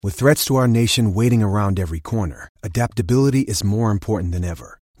With threats to our nation waiting around every corner, adaptability is more important than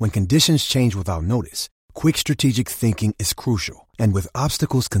ever. When conditions change without notice, quick strategic thinking is crucial. And with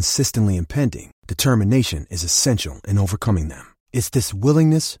obstacles consistently impending, determination is essential in overcoming them. It's this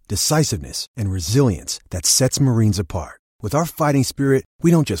willingness, decisiveness, and resilience that sets Marines apart. With our fighting spirit, we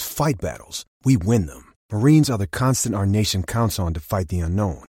don't just fight battles, we win them. Marines are the constant our nation counts on to fight the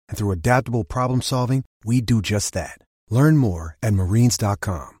unknown. And through adaptable problem solving, we do just that. Learn more at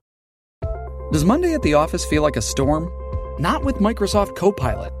marines.com. Does Monday at the office feel like a storm? Not with Microsoft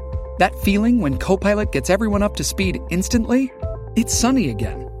Copilot. That feeling when Copilot gets everyone up to speed instantly? It's sunny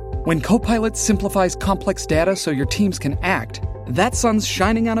again. When Copilot simplifies complex data so your teams can act, that sun's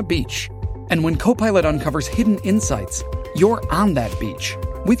shining on a beach. And when Copilot uncovers hidden insights, you're on that beach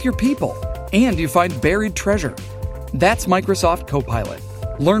with your people, and you find buried treasure. That's Microsoft Copilot.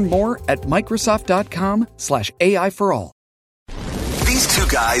 Learn more at Microsoft.com/AI for all. These two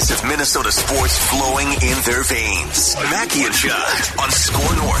guys have Minnesota sports flowing in their veins. Mackey and Judd on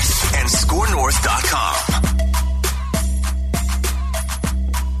Score North and ScoreNorth.com.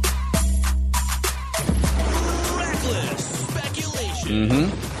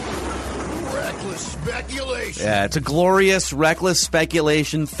 Reckless speculation. Yeah, it's a glorious Reckless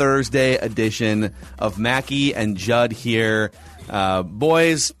Speculation Thursday edition of Mackey and Judd here.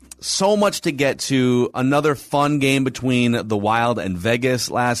 Boys, so much to get to. Another fun game between the Wild and Vegas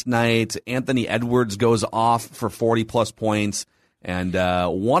last night. Anthony Edwards goes off for 40-plus points. And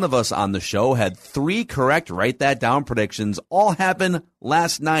one of us on the show had 3 correct Write That Down predictions. All happened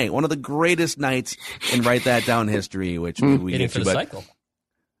last night. One of the greatest nights in Write That Down history, which we get to. But cycle.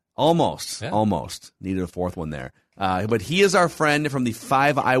 Almost. Needed a 4th one there. But he is our friend from the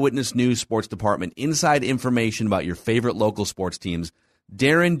 5 Eyewitness News Sports Department. Inside information about your favorite local sports teams.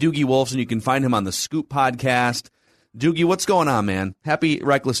 Darren Doogie Wolfson. You can find him on the Scoop podcast. Doogie, what's going on, man? Happy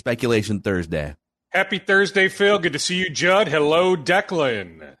Reckless Speculation Thursday. Happy Thursday, Phil. Good to see you, Judd. Hello,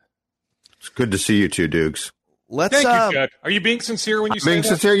 Declan. It's good to see you too, Dukes. Thank you, Judd. Are you being sincere when you say that? Being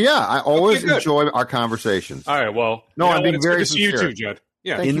sincere, yeah. I always enjoy our conversations. All right, well. No, I'm being very sincere. Good to see you too, Judd.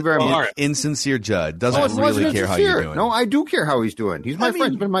 Yeah. Thank you very much. All right. Insincere Judd doesn't really care how you're doing. No, I do care how he's doing. He's my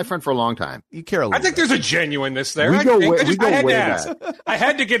friend. He's been my friend for a long time. You care a little I think bit. there's a genuineness there. We go way back. I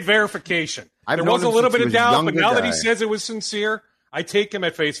had to get verification. I've there known was a him little since bit he of was a doubt, but younger now that he guy. says it was sincere, I take him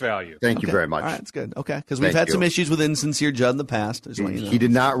at face value. Thank you very much. All right, that's good. Okay, because we've Thank had you. some issues with insincere Judd in the past. Just want you to know. He did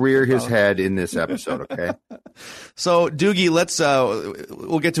not rear his head in this episode, okay? So, Doogie,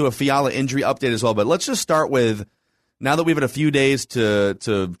 we'll get to a Fiala injury update as well, but let's just start with, now that we've had a few days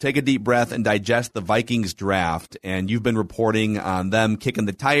to take a deep breath and digest the Vikings draft, and you've been reporting on them kicking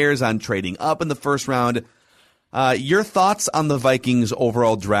the tires on trading up in the first round, your thoughts on the Vikings'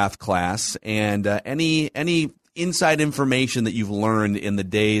 overall draft class and any inside information that you've learned in the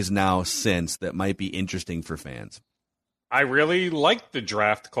days now since that might be interesting for fans? I really like the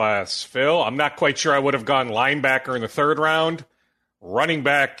draft class, Phil. I'm not quite sure I would have gone linebacker in the 3rd round, running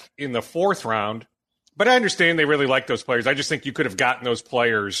back in the 4th round, but I understand they really like those players. I just think you could have gotten those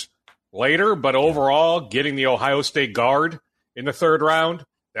players later, but overall, getting the Ohio State guard in the 3rd round,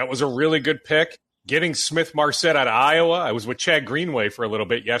 that was a really good pick. Getting Smith Marset out of Iowa, I was with Chad Greenway for a little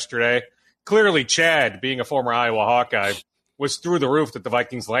bit yesterday. Clearly, Chad, being a former Iowa Hawkeye, was through the roof that the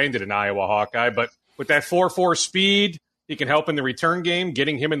Vikings landed an Iowa Hawkeye. But with that 4.4 speed, he can help in the return game.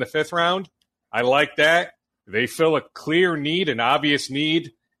 Getting him in the 5th round, I like that. They fill a clear need, an obvious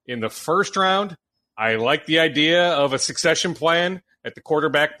need in the 1st round. I like the idea of a succession plan at the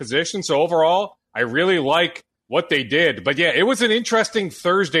quarterback position. So overall, I really like what they did. But yeah, it was an interesting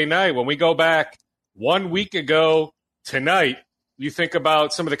Thursday night. When we go back 1 week ago tonight, you think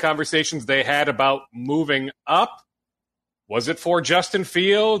about some of the conversations they had about moving up. Was it for Justin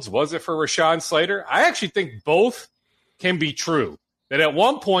Fields? Was it for Rashawn Slater? I actually think both can be true. That at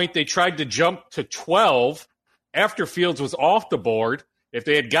one point they tried to jump to 12 after Fields was off the board. If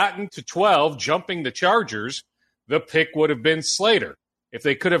they had gotten to 12, jumping the Chargers, the pick would have been Slater. If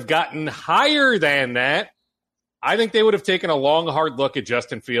they could have gotten higher than that, I think they would have taken a long, hard look at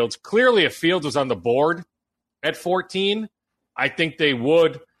Justin Fields. Clearly, if Fields was on the board at 14, I think they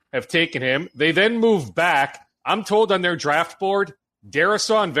would have taken him. They then moved back. I'm told on their draft board,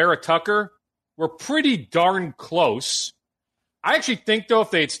 Darisaw and Vera Tucker were pretty darn close. I actually think, though,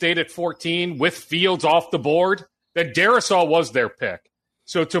 if they had stayed at 14 with Fields off the board, that Darisaw was their pick.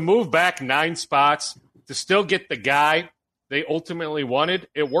 So to move back 9 spots, to still get the guy they ultimately wanted,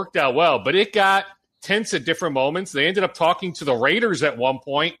 it worked out well. But it got tense at different moments. They ended up talking to the Raiders at one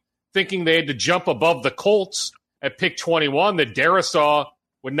point, thinking they had to jump above the Colts at pick 21, that Darisaw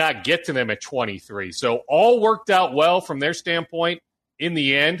would not get to them at 23. So all worked out well from their standpoint in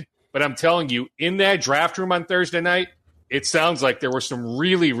the end. But I'm telling you, in that draft room on Thursday night, it sounds like there were some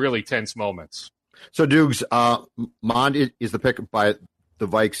really, really tense moments. So, Dukes, Mond is the pick by the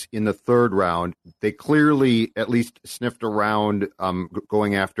Vikes in the third round. They clearly at least sniffed around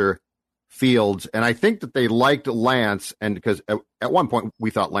going after Fields, and I think that they liked Lance, and because at one point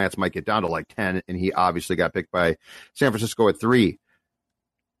we thought Lance might get down to like 10, and he obviously got picked by San Francisco at 3.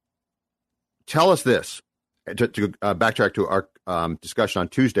 Tell us this, to backtrack to our discussion on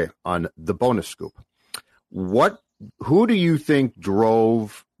Tuesday on the bonus scoop. Who do you think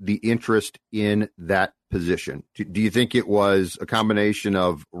drove the interest in that position? Do you think it was a combination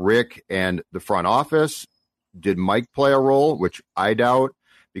of Rick and the front office? Did Mike play a role, which I doubt?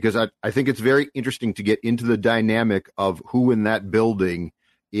 Because I think it's very interesting to get into the dynamic of who in that building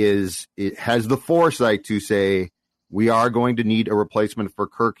has the foresight to say, we are going to need a replacement for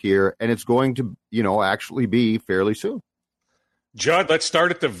Kirk here, and it's going to, actually be fairly soon. Judd, let's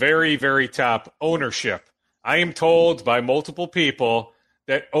start at the very, very top. Ownership. I am told by multiple people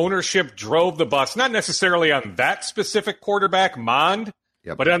that ownership drove the bus, not necessarily on that specific quarterback, Mond,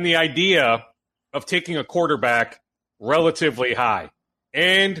 but on the idea of taking a quarterback relatively high.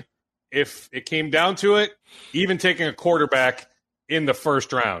 And if it came down to it, even taking a quarterback in the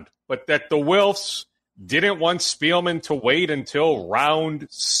first round. But that the Wilfs didn't want Spielman to wait until round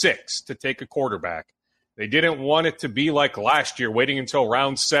 6 to take a quarterback. They didn't want it to be like last year, waiting until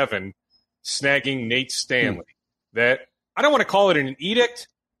round 7, snagging Nate Stanley. That I don't want to call it an edict,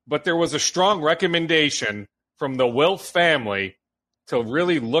 but there was a strong recommendation from the Wilf family to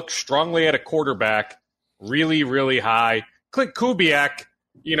really look strongly at a quarterback really, really high. Clint Kubiak,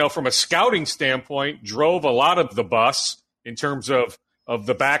 from a scouting standpoint, drove a lot of the bus in terms of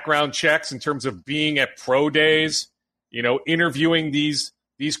the background checks, in terms of being at pro days, interviewing these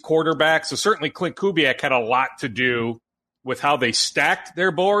quarterbacks. So certainly Clint Kubiak had a lot to do with how they stacked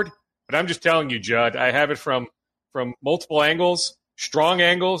their board. But I'm just telling you, Judd, I have it from multiple angles, strong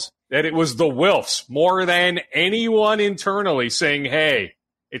angles, that it was the Wilfs more than anyone internally saying, hey,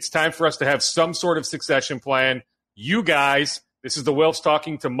 it's time for us to have some sort of succession plan. You guys, this is the Wilfs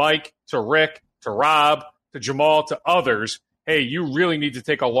talking to Mike, to Rick, to Rob, to Jamal, to others. Hey, you really need to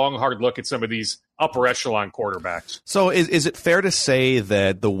take a long, hard look at some of these upper echelon quarterbacks. So is it fair to say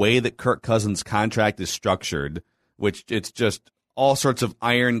that the way that Kirk Cousins' contract is structured, which it's just all sorts of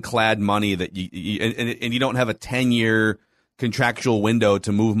ironclad money that you don't have a 10-year contractual window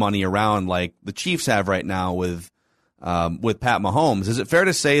to move money around like the Chiefs have right now with Pat Mahomes, is it fair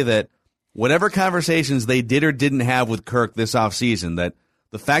to say that whatever conversations they did or didn't have with Kirk this offseason, that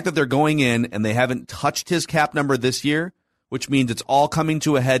the fact that they're going in and they haven't touched his cap number this year, which means it's all coming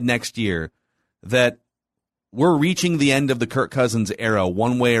to a head next year, that we're reaching the end of the Kirk Cousins era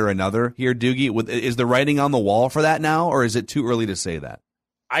one way or another here, Doogie? Is the writing on the wall for that now, or is it too early to say that?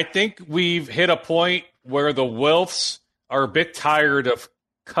 I think we've hit a point where the Wilfs are a bit tired of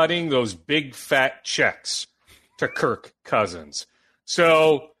cutting those big fat checks to Kirk Cousins.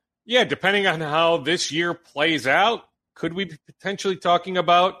 So, yeah, depending on how this year plays out, could we be potentially talking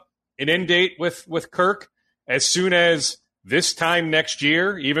about an end date with Kirk as soon as this time next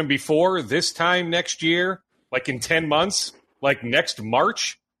year, even before this time next year, like in 10 months, like next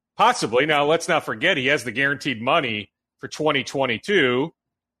March? Possibly. Now, let's not forget he has the guaranteed money for 2022,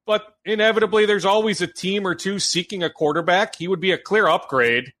 but inevitably there's always a team or two seeking a quarterback. He would be a clear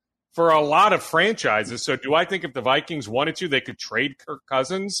upgrade for a lot of franchises. So do I think if the Vikings wanted to, they could trade Kirk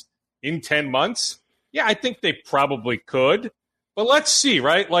Cousins in 10 months? Yeah, I think they probably could. But let's see,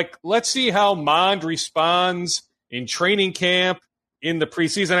 right? Like, let's see how Mond responds in training camp, in the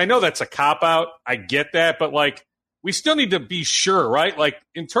preseason. I know that's a cop-out. I get that. But, like, we still need to be sure, right? Like,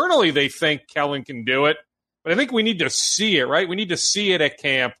 internally they think Kellen can do it. But I think we need to see it, right? We need to see it at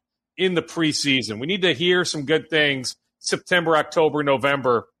camp in the preseason. We need to hear some good things September, October,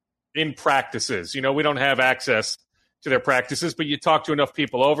 November in practices. We don't have access to their practices, but you talk to enough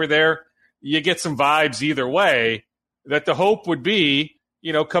people over there, you get some vibes either way, that the hope would be,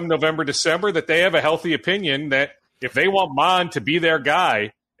 come November, December, that they have a healthy opinion that if they want Mond to be their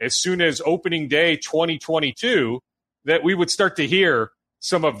guy as soon as opening day 2022, that we would start to hear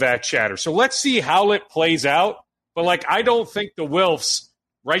some of that chatter. So let's see how it plays out. But, I don't think the Wilfs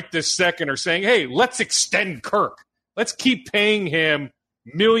right this second are saying, hey, let's extend Kirk. Let's keep paying him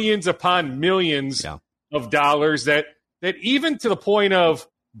millions upon millions of dollars, that even to the point of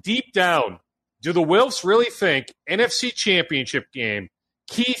deep down, do the Wilfs really think NFC Championship game,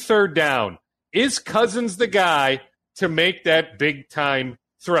 key third down, is Cousins the guy to make that big-time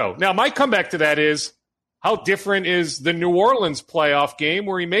throw? Now, my comeback to that is, how different is the New Orleans playoff game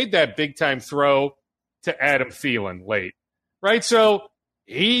where he made that big-time throw to Adam Thielen late, right? So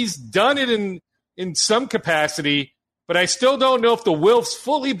He's done it in some capacity, but I still don't know if the Wilfs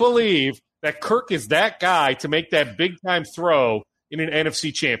fully believe that Kirk is that guy to make that big-time throw in an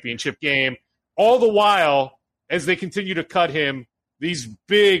NFC Championship game, all the while as they continue to cut him these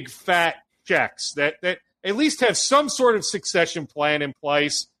big, fat checks that at least have some sort of succession plan in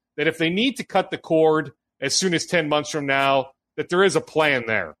place, that if they need to cut the cord as soon as 10 months from now, that there is a plan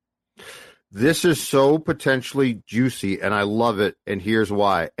there. This is so potentially juicy, and I love it, and here's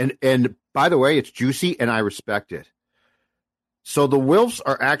why. And by the way, it's juicy, and I respect it. So the Wilfs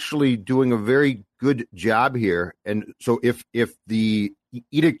are actually doing a very good job here. And so if the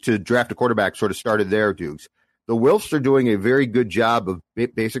edict to draft a quarterback sort of started there, Dukes, the Wilfs are doing a very good job of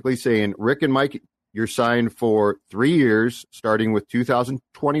basically saying, Rick and Mike, you're signed for 3 years, starting with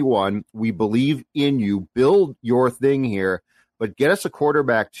 2021. We believe in you. Build your thing here, but get us a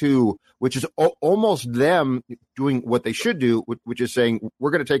quarterback too, which is almost them doing what they should do, which is saying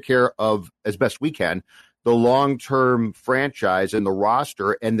we're going to take care of, as best we can, the long-term franchise and the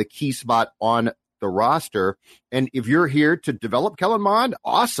roster and the key spot on the roster. And if you're here to develop Kellen Mond,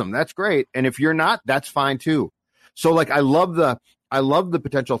 awesome. That's great. And if you're not, that's fine too. So like, I love the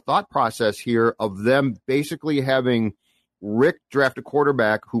potential thought process here of them basically having Rick draft a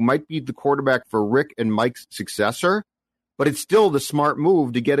quarterback who might be the quarterback for Rick and Mike's successor, but it's still the smart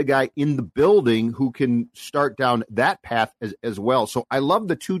move to get a guy in the building who can start down that path as well. So I love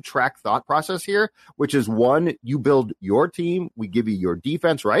the two-track thought process here, which is one, you build your team, we give you your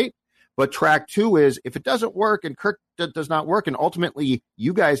defense, right? But track two is if it doesn't work and Kirk does not work and ultimately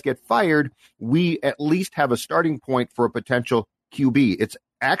you guys get fired, we at least have a starting point for a potential QB. It's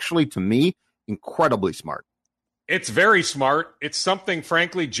actually, to me, incredibly smart. It's very smart. It's something,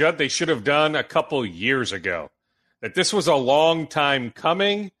 frankly, Judd, they should have done a couple years ago. That this was a long time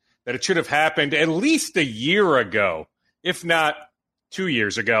coming, that it should have happened at least a year ago, if not 2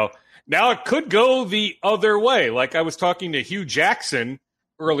 years ago. Now it could go the other way. Like I was talking to Hugh Jackson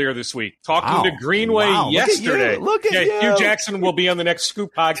earlier this week, talking to Greenway yesterday. Look at you. Hugh Jackson will be on the next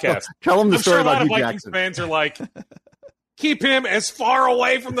Scoop podcast. Tell him the story about Hugh Jackson. A lot of Vikings fans are like, keep him as far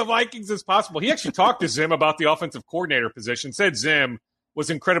away from the Vikings as possible. He actually talked to Zim about the offensive coordinator position, said Zim was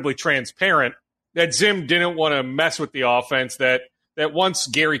incredibly transparent, that Zim didn't want to mess with the offense, that once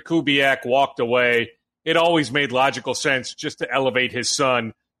Gary Kubiak walked away, it always made logical sense just to elevate his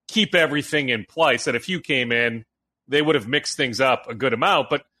son, keep everything in place, that if Hugh came in, they would have mixed things up a good amount.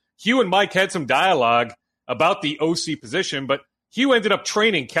 But Hugh and Mike had some dialogue about the OC position, but Hugh ended up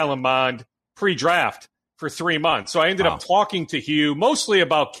training Kellen Mond pre-draft for 3 months. So I ended up talking to Hugh mostly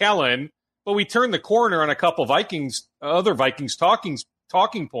about Kellen, but we turned the corner on a couple other Vikings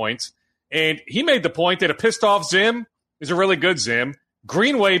talking points. And he made the point that a pissed off Zim is a really good Zim.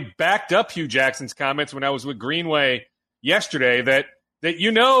 Greenway backed up Hugh Jackson's comments when I was with Greenway yesterday that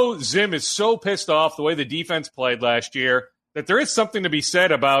Zim is so pissed off the way the defense played last year that there is something to be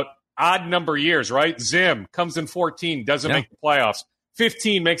said about odd number years, right? Zim comes in 14, doesn't make the playoffs.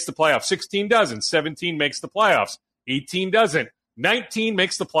 15 makes the playoffs. 16 doesn't. 17 makes the playoffs. 18 doesn't. 19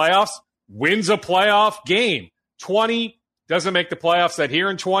 makes the playoffs, wins a playoff game. 20 doesn't make the playoffs. That here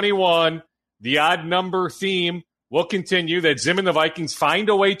in 21, the odd number theme will continue, that Zim and the Vikings find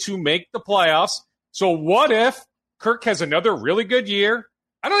a way to make the playoffs. So what if Kirk has another really good year?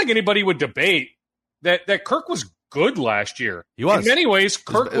 I don't think anybody would debate that Kirk was good last year. He was. In many ways,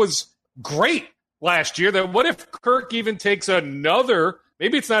 Kirk was great last year. That what if Kirk even takes another,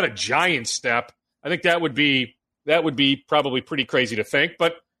 maybe it's not a giant step. I think that would be probably pretty crazy to think,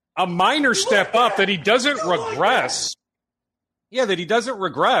 but a minor step up, that he doesn't regress. Yeah, that he doesn't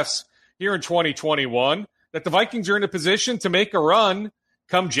regress here in 2021, that the Vikings are in a position to make a run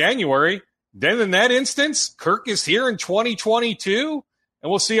come January. Then in that instance, Kirk is here in 2022, and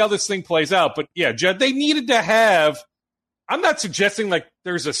we'll see how this thing plays out. But yeah, Judd, they needed to have, I'm not suggesting like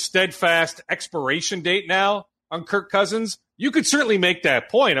there's a steadfast expiration date now on Kirk Cousins. You could certainly make that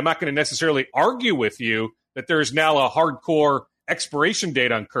point. I'm not going to necessarily argue with you that there's now a hardcore expiration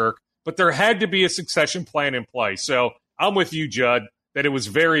date on Kirk, but there had to be a succession plan in place. So I'm with you, Judd, that it was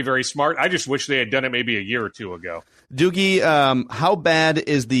very, very smart. I just wish they had done it maybe a year or two ago. Doogie, how bad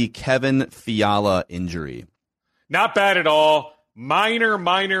is the Kevin Fiala injury? Not bad at all.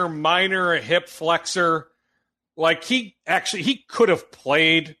 Minor hip flexor. Like he could have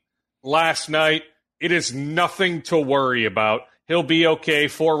played last night. It is nothing to worry about. He'll be okay.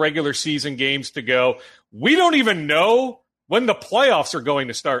 4 regular season games to go. We don't even know when the playoffs are going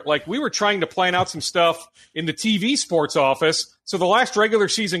to start. Like, we were trying to plan out some stuff in the TV sports office. So the last regular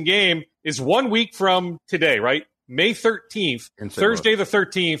season game is 1 week from today, right? May 13th, Thursday the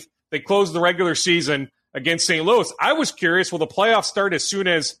 13th. They close the regular season. against St. Louis. I was curious, will the playoffs start as soon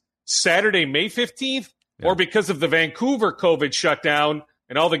as Saturday, May 15th? Yeah. Or because of the Vancouver COVID shutdown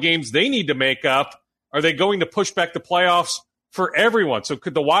and all the games they need to make up, are they going to push back the playoffs for everyone? So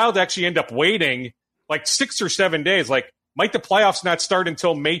could the Wild actually end up waiting like 6 or 7 days? Like, might the playoffs not start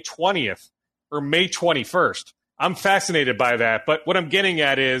until May 20th or May 21st? I'm fascinated by that. But what I'm getting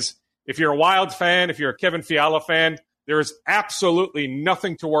at is, if you're a Wild fan, if you're a Kevin Fiala fan, there is absolutely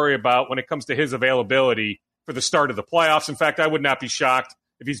nothing to worry about when it comes to his availability for the start of the playoffs. In fact, I would not be shocked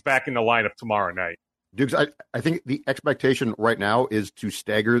if he's back in the lineup tomorrow night. Dukes, I think the expectation right now is to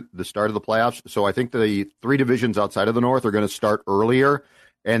stagger the start of the playoffs. So I think the 3 divisions outside of the North are going to start earlier,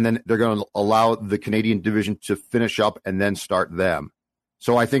 and then they're going to allow the Canadian division to finish up and then start them.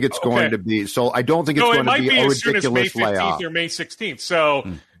 So I think it's going to be – so I don't think it's going to be a ridiculous May 15th layoff. or May 16th. So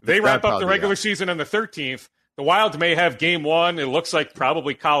they wrap up the regular season on the 13th. The Wild may have game 1. It looks like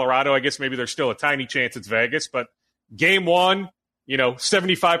probably Colorado. I guess maybe there's still a tiny chance it's Vegas. But game 1,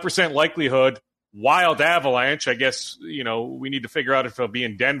 75% likelihood, Wild Avalanche. I guess, we need to figure out if it'll be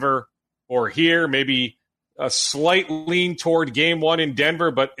in Denver or here. Maybe a slight lean toward game 1 in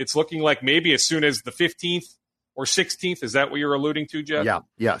Denver, but it's looking like maybe as soon as the 15th or 16th. Is that what you're alluding to, Jeff? Yeah.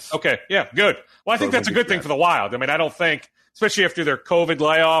 Yes. Okay. Yeah. Good. Well, I think that's a good thing for the Wild. I mean, I don't think, especially after their COVID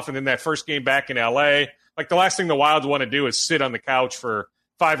layoff and then that first game back in LA, like the last thing the Wild want to do is sit on the couch for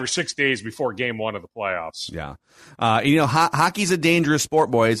 5 or 6 days before game 1 of the playoffs. Yeah. Hockey's a dangerous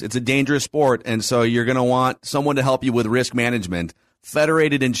sport, boys. It's a dangerous sport. And so you're going to want someone to help you with risk management.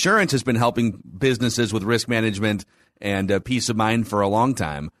 Federated Insurance has been helping businesses with risk management and peace of mind for a long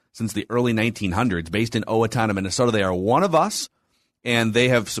time. Since the early 1900s, based in Owatonna, Minnesota. They are one of us, and they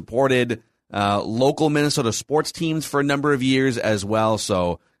have supported local Minnesota sports teams for a number of years as well.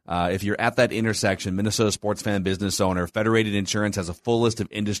 So if you're at that intersection, Minnesota sports fan, business owner, Federated Insurance has a full list of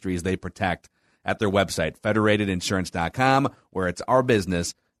industries they protect at their website, federatedinsurance.com, where it's our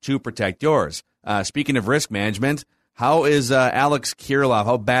business to protect yours. Speaking of risk management, how is Alex Kirilloff?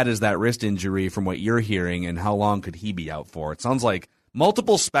 How bad is that wrist injury from what you're hearing, and how long could he be out for? It sounds like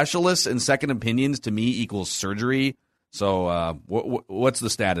multiple specialists and second opinions to me equals surgery. So what's the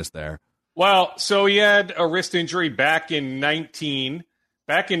status there? Well, so he had a wrist injury back in 19.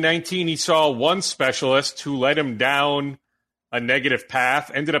 Back in 19, he saw one specialist who led him down a negative path,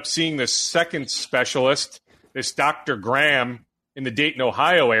 ended up seeing the second specialist, this Dr. Graham in the Dayton,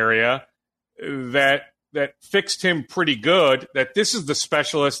 Ohio area, that fixed him pretty good, that this is the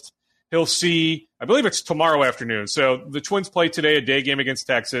specialist he'll see, I believe it's tomorrow afternoon. So the Twins play today, a day game against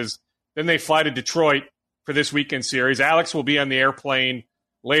Texas. Then they fly to Detroit for this weekend series. Alex will be on the airplane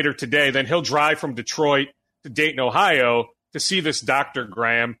later today. Then he'll drive from Detroit to Dayton, Ohio to see this Dr.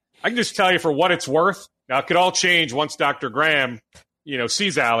 Graham. I can just tell you for what it's worth. Now, it could all change once Dr. Graham,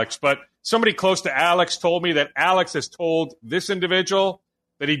 sees Alex. But somebody close to Alex told me that Alex has told this individual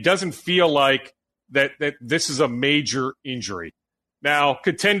that he doesn't feel like that this is a major injury. Now,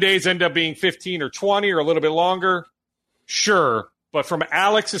 could 10 days end up being 15 or 20 or a little bit longer? Sure. But from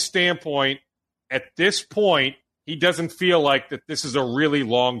Alex's standpoint, at this point, he doesn't feel like that this is a really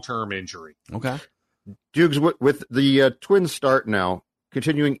long-term injury. Okay. Dukes, with the Twins start now,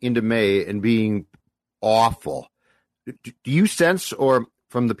 continuing into May and being awful, do you sense, or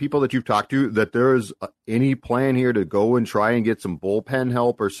from the people that you've talked to, that there's any plan here to go and try and get some bullpen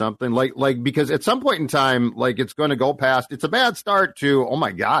help or something? Like because at some point in time, like it's going to go past, it's a bad start to, oh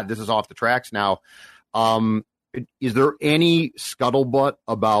my God, this is off the tracks now. Is there any scuttlebutt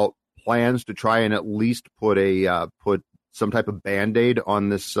about plans to try and at least put some type of Band-Aid on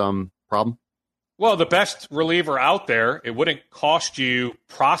this problem? Well, the best reliever out there, it wouldn't cost you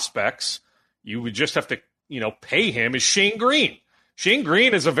prospects. You would just have to, pay him, is Shane Green. Shane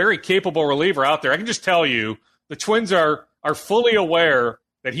Green is a very capable reliever out there. I can just tell you, the Twins are fully aware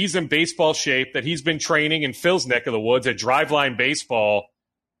that he's in baseball shape, that he's been training in Phil's neck of the woods at Driveline Baseball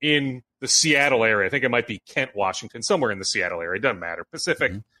in the Seattle area. I think it might be Kent, Washington, somewhere in the Seattle area. It doesn't matter.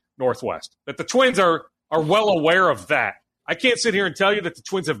 Pacific Northwest. That the Twins are well aware of that. I can't sit here and tell you that the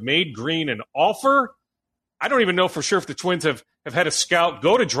Twins have made Green an offer. I don't even know for sure if the Twins have had a scout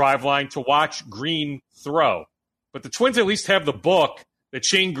go to Driveline to watch Green throw. But the Twins at least have the book that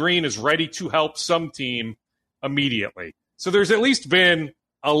Shane Green is ready to help some team immediately. So there's at least been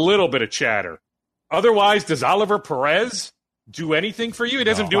a little bit of chatter. Otherwise, does Oliver Perez do anything for you? He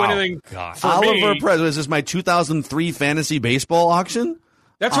doesn't do anything for Oliver me. Perez, is this my 2003 fantasy baseball auction?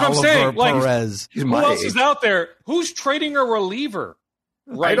 That's what I'm saying. Perez. Who else is out there? Who's trading a reliever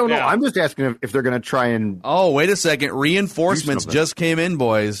right I don't know. now? I'm just asking if they're going to try and... Oh, wait a second. Reinforcements just came in,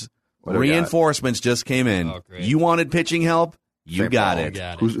 boys. What do we Reinforcements just came in. Oh, great. You wanted pitching help? You got it.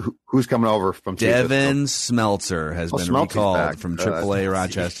 Who's coming over from Devin Smeltzer has been recalled from AAA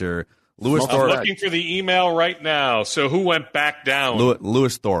Rochester. Lewis Thorpe. I'm looking for the email right now. So who went back down?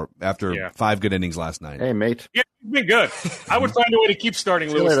 Lewis Thorpe after 5 good innings last night. Hey, mate. Yeah, he's been good. I would find a way to keep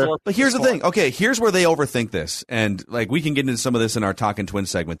starting Lewis Thorpe. But here's the thing. Okay, here's where they overthink this. And we can get into some of this in our Talking Twins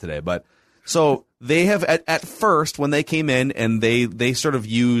segment today. But so they have at first when they came in and they sort of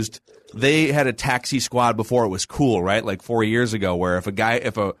used they had a taxi squad before it was cool, right? Like 4 years ago, where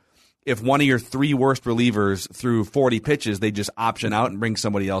if one of your 3 worst relievers threw 40 pitches, they just option out and bring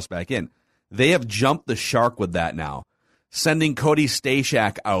somebody else back in. They have jumped the shark with that now. Sending Cody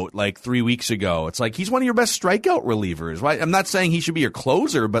Stashak out like 3 weeks ago. It's like he's one of your best strikeout relievers, right? I'm not saying he should be your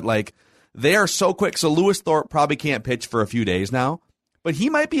closer, but they are so quick. So Lewis Thorpe probably can't pitch for a few days now, but he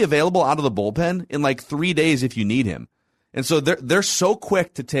might be available out of the bullpen in 3 days if you need him. And so they're so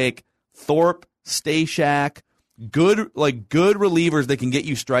quick to take Thorpe, Stashak, good relievers that can get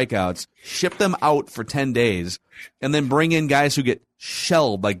you strikeouts, ship them out for 10 days, and then bring in guys who get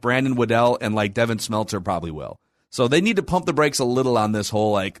shelled like Brandon Waddell and like Devin Smeltzer probably will. So they need to pump the brakes a little on this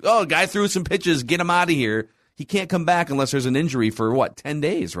whole guy threw some pitches, get him out of here. He can't come back unless there's an injury for 10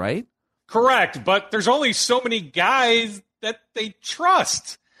 days, right? Correct, but there's only so many guys that they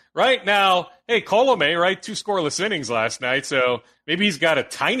trust. Right now, hey, Colome, right, 2 scoreless innings last night, so maybe he's got a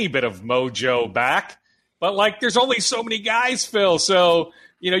tiny bit of mojo back. But, there's only so many guys, Phil. So,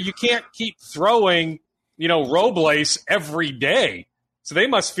 you can't keep throwing, Robles every day. So they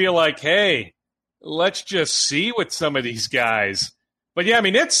must feel like, hey, let's just see with some of these guys. But, yeah, I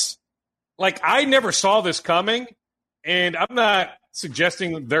mean, it's I never saw this coming. And I'm not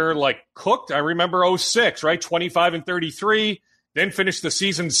suggesting they're, cooked. I remember 06, right, 25-33. Then finished the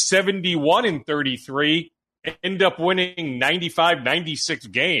season 71-33. End up winning 95, 96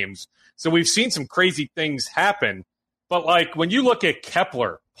 games. So we've seen some crazy things happen. But, when you look at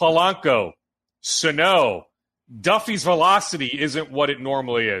Kepler, Polanco, Sano, Duffy's velocity isn't what it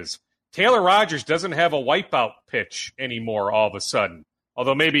normally is. Taylor Rogers doesn't have a wipeout pitch anymore all of a sudden.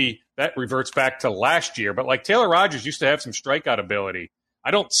 Although maybe that reverts back to last year. But, Taylor Rogers used to have some strikeout ability.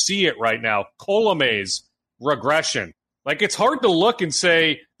 I don't see it right now. Colome's regression. It's hard to look and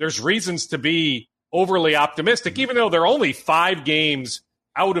say there's reasons to be overly optimistic, even though they're only 5 games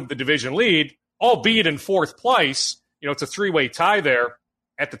out of the division lead, albeit in 4th place. It's a 3-way tie there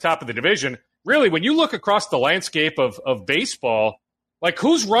at the top of the division. Really, when you look across the landscape of baseball,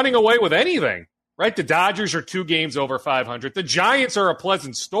 who's running away with anything, right? The Dodgers are 2 games over 500. The Giants are a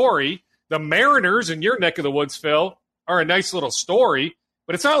pleasant story. The Mariners in your neck of the woods, Phil, are a nice little story.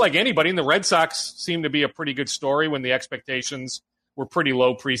 But it's not like anybody. And the Red Sox seem to be a pretty good story when the expectations were pretty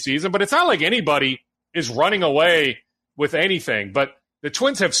low preseason. But it's not like anybody is running away with anything. But the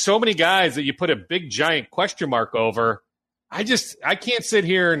Twins have so many guys that you put a big, giant question mark over. I can't sit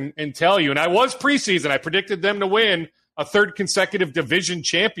here and tell you. And I was preseason. I predicted them to win a 3rd consecutive division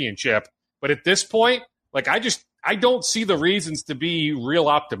championship. But at this point, I don't see the reasons to be real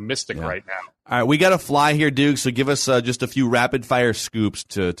optimistic right now. All right, we got to fly here, Duke, so give us just a few rapid-fire scoops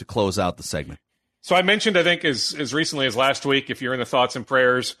to close out the segment. So I mentioned, I think, as recently as last week, if you're in the thoughts and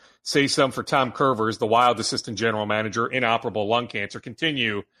prayers, say some for Tom Curvers, the Wild assistant general manager, inoperable lung cancer.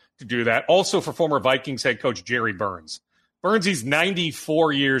 Continue to do that. Also for former Vikings head coach Jerry Burns. Burns, he's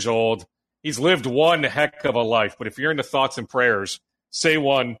 94 years old. He's lived one heck of a life. But if you're in the thoughts and prayers, say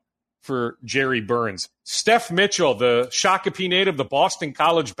one for Jerry Burns. Steph Mitchell, the Shakopee native, the Boston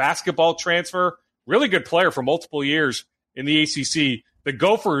College basketball transfer, really good player for multiple years in the ACC. The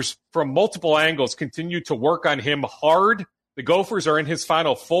Gophers, from multiple angles, continue to work on him hard. The Gophers are in his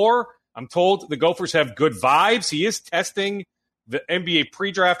Final Four. I'm told the Gophers have good vibes. He is testing the NBA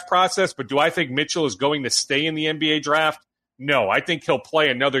pre-draft process, but do I think Mitchell is going to stay in the NBA draft? No, I think he'll play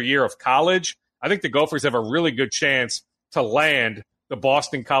another year of college. I think the Gophers have a really good chance to land the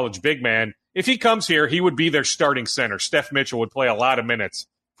Boston College big man. If he comes here, he would be their starting center. Steph Mitchell would play a lot of minutes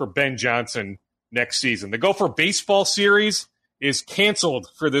for Ben Johnson next season. The Gopher baseball series is canceled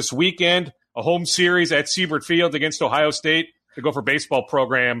for this weekend, a home series at Siebert Field against Ohio State. The Gopher baseball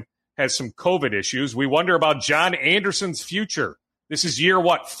program has some COVID issues. We wonder about John Anderson's future. This is year,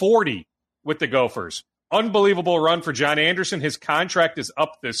 40 with the Gophers. Unbelievable run for John Anderson. His contract is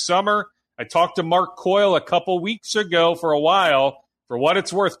up this summer. I talked to Mark Coyle a couple weeks ago for a while. For what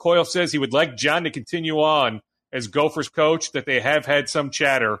it's worth, Coyle says he would like John to continue on as Gophers coach, that they have had some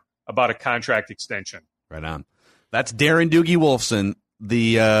chatter about a contract extension. Right on. That's Darren Doogie Wolfson,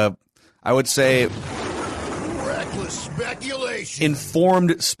 the, I would say, Reckless speculation.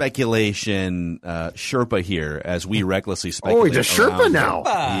 Informed speculation, Sherpa here, as we recklessly speculate. Oh, he's a Sherpa now.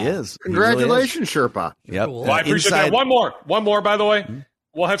 He is. Congratulations, Sherpa. Yep. Well, I appreciate that. One more, by the way.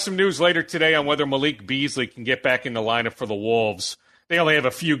 We'll have some news later today on whether Malik Beasley can get back in the lineup for the Wolves. They only have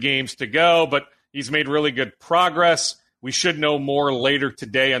a few games to go, but he's made really good progress. We should know more later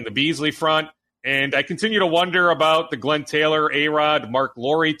today on the Beasley front. And I continue to wonder about the Glenn Taylor, A-Rod, Mark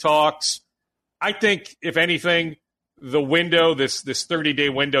Lowry talks. I think, if anything, the window, this 30-day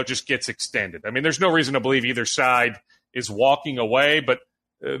window just gets extended. I mean, there's no reason to believe either side is walking away, but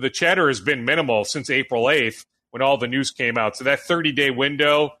the chatter has been minimal since April 8th when all the news came out. So that 30-day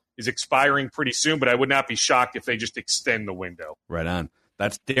window is expiring pretty soon, but I would not be shocked if they just extend the window. Right on.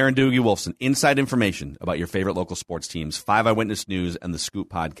 That's Darren Doogie Wolfson. Inside information about your favorite local sports teams, 5 Eyewitness News, and the Scoop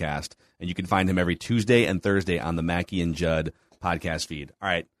podcast. And you can find him every Tuesday and Thursday on the Mackey and Judd podcast feed. All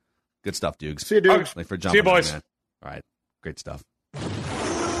right. Good stuff, Dukes. See you, Dukes. Thanks for See you, boys. On, all right. Great stuff.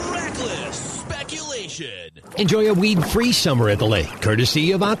 Reckless speculation. Enjoy a weed-free summer at the lake,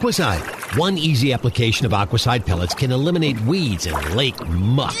 courtesy of Aquaside. One easy application of Aquaside pellets can eliminate weeds and lake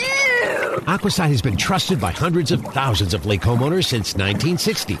muck. Aquaside has been trusted by hundreds of thousands of lake homeowners since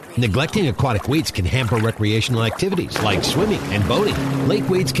 1960. Neglecting aquatic weeds can hamper recreational activities like swimming and boating. Lake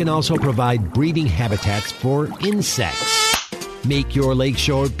weeds can also provide breeding habitats for insects. Make your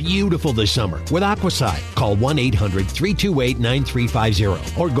lakeshore beautiful this summer with Aquaside. Call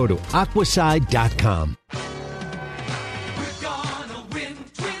 1-800-328-9350 or go to aquaside.com.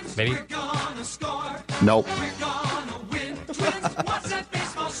 Maybe. Nope.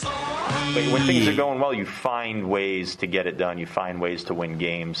 When things are going well, you find ways to get it done. You find ways to win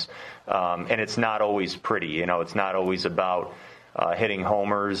games. And it's not always pretty. You know, it's not always about hitting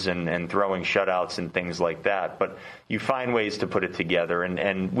homers and throwing shutouts and things like that. But you find ways to put it together.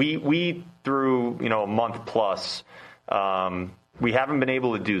 And we through, a month plus, we haven't been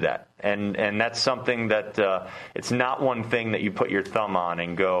able to do that. And that's something that it's not one thing that you put your thumb on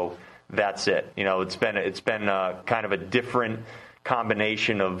and go, that's it. It's been kind of a different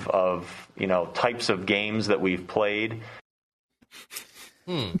combination of types of games that we've played.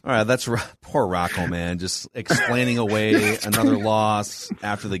 All right, that's poor Rocco, man, just explaining away another loss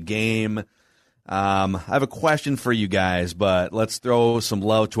after the game. I have a question for you guys, but let's throw some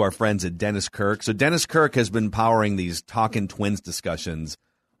love to our friends at Dennis Kirk. So Dennis Kirk has been powering these Talkin' Twins discussions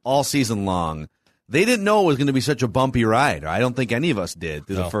all season long. They didn't know it was going to be such a bumpy ride. I don't think any of us did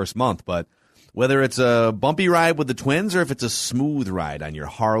through the first month, but whether it's a bumpy ride with the Twins or if it's a smooth ride on your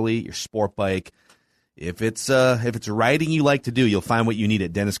Harley, your sport bike, if it's riding you like to do, you'll find what you need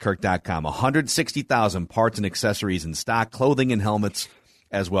at DennisKirk.com. 160,000 parts and accessories in stock, clothing and helmets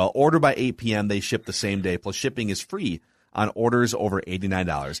as well. Order by 8 p.m. They ship the same day, plus shipping is free on orders over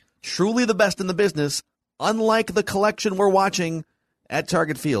 $89. Truly the best in the business, unlike the collection we're watching at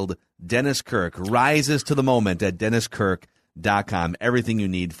Target Field. Dennis Kirk rises to the moment at DennisKirk.com. Everything you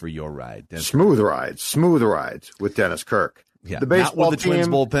need for your ride. Smooth rides with Dennis Kirk. Yeah, the baseball not with the Twins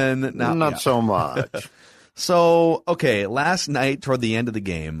team, bullpen. Not so much. So, okay, last night toward the end of the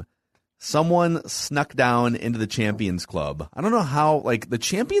game, someone snuck down into the Champions Club. I don't know how, the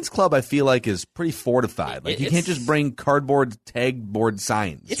Champions Club I feel like is pretty fortified. You can't just bring cardboard tag board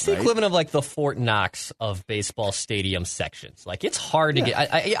signs. It's the equivalent of the Fort Knox of baseball stadium sections. It's hard to get.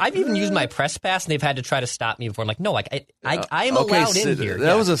 I've even used my press pass, and they've had to try to stop me before. I'm like, no, I'm allowed in here.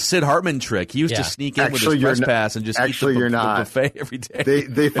 That was a Sid Hartman trick. He used to sneak in with his press pass and just eat the buffet every day.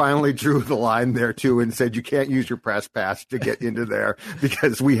 They finally drew the line there, too, and said you can't use your press pass to get into there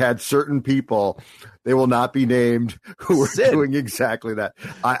because we had certain people, they will not be named, who were doing exactly that.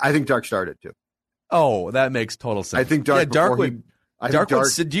 I think Dark started too. Oh, that makes total sense. I think Dark. Yeah, Dark would.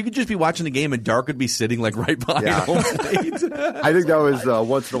 You could just be watching the game and Dark would be sitting right behind home plate. I think that was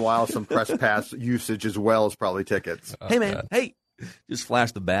once in a while some press pass usage as well as probably tickets. Hey man, hey, just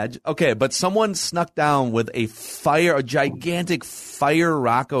flash the badge. Okay, but someone snuck down with a gigantic Fire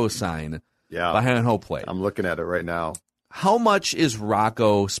Rocco sign behind home plate. I'm looking at it right now. How much is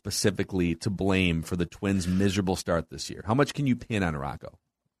Rocco specifically to blame for the Twins' miserable start this year? How much can you pin on Rocco?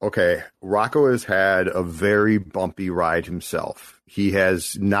 Okay, Rocco has had a very bumpy ride himself. He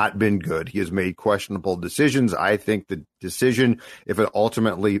has not been good. He has made questionable decisions. I think the decision, if it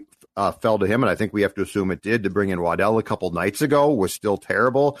ultimately fell to him, and I think we have to assume it did, to bring in Waddell a couple nights ago was still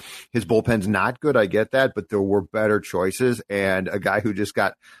terrible. His bullpen's not good, I get that, but there were better choices, and a guy who just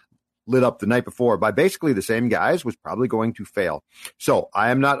got lit up the night before by basically the same guys was probably going to fail. So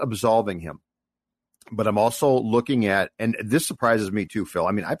I am not absolving him. But I'm also looking at, and this surprises me too, Phil.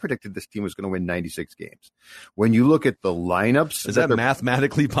 I mean, I predicted this team was going to win 96 games. When you look at the lineups, is that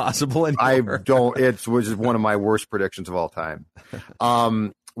mathematically possible anymore? I don't. It was one of my worst predictions of all time.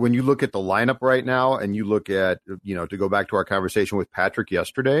 When you look at the lineup right now, and you look at, to go back to our conversation with Patrick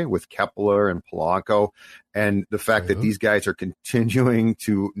yesterday with Kepler and Polanco, and the fact that these guys are continuing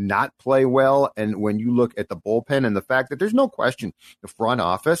to not play well, and when you look at the bullpen and the fact that there's no question the front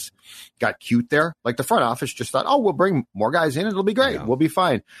office got cute there. Like the front office just thought, oh, we'll bring more guys in, it'll be great, we'll be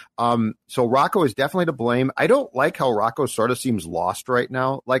fine. So Rocco is definitely to blame. I don't like how Rocco sort of seems lost right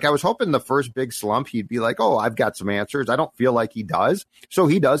now. Like I was hoping the first big slump he'd be like, oh, I've got some answers. I don't feel like he does. So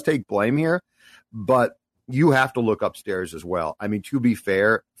he does take blame here, but you have to look upstairs as well. I mean, to be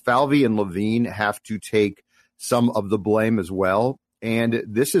fair, Falvey and Levine have to take some of the blame as well. And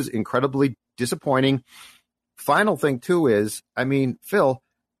this is incredibly disappointing. Final thing, too, is, I mean, Phil,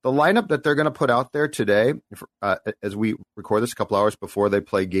 the lineup that they're going to put out there today, as we record this a couple hours before they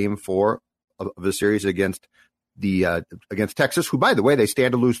play Game 4 of the series against Texas, who, by the way, they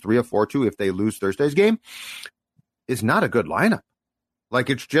stand to lose 3 or 4-2 if they lose Thursday's game, is not a good lineup. Like,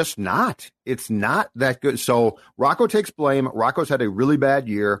 it's just not. It's not that good. So Rocco takes blame. Rocco's had a really bad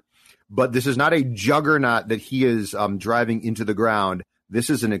year, but this is not a juggernaut that he is driving into the ground. This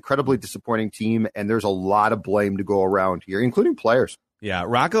is an incredibly disappointing team, and there's a lot of blame to go around here, including players. Yeah,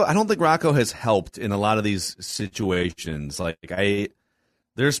 Rocco, I don't think Rocco has helped in a lot of these situations.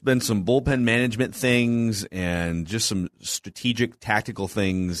 There's been some bullpen management things and just some strategic, tactical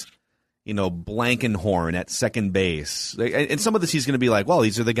things. Blankenhorn at second base. And some of this he's going to be like, well,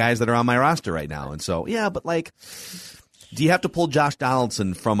 these are the guys that are on my roster right now. And so, yeah, but do you have to pull Josh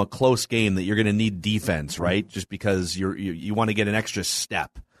Donaldson from a close game that you're going to need defense, right? Just because you want to get an extra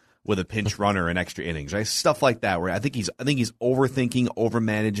step with a pinch runner and extra innings, right? Stuff like that, where I think he's overthinking,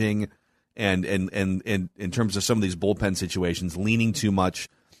 overmanaging, and in terms of some of these bullpen situations, leaning too much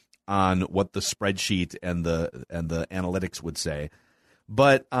on what the spreadsheet and the analytics would say.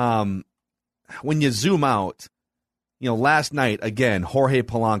 But when you zoom out, last night, again, Jorge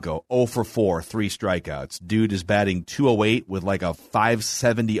Polanco, 0 for 4, 3 strikeouts. Dude is batting .208 with like a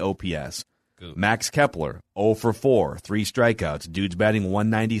 .570 OPS. Good. Max Kepler, 0 for 4, 3 strikeouts. Dude's batting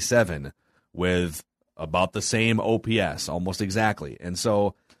 .197 with about the same OPS, almost exactly. And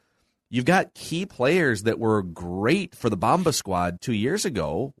so you've got key players that were great for the Bomba squad 2 years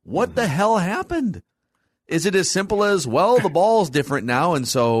ago. What the hell happened? Is it as simple as, well, the ball's different now, and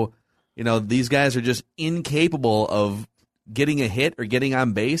so these guys are just incapable of getting a hit or getting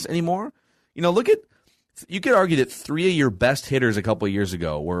on base anymore? You could argue that 3 of your best hitters a couple of years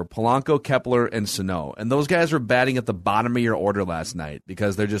ago were Polanco, Kepler, and Sano, and those guys were batting at the bottom of your order last night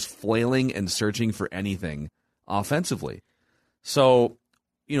because they're just flailing and searching for anything offensively. So,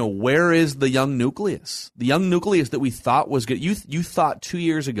 where is the young nucleus? The young nucleus that we thought was good. You thought 2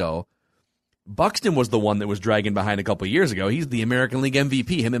 years ago Buxton was the one that was dragging behind a couple of years ago. He's the American League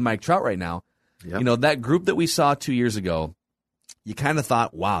MVP, him and Mike Trout right now. Yep. That group that we saw 2 years ago, you kind of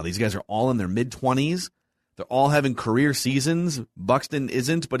thought, wow, these guys are all in their mid-20s. They're all having career seasons. Buxton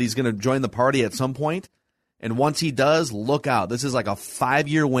isn't, but he's going to join the party at some point. And once he does, look out. This is like a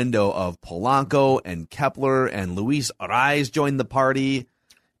 5-year window of Polanco and Kepler and Luis Arraez joined the party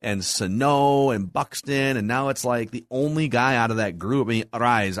and Sano and Buxton. And now it's like the only guy out of that group. I mean,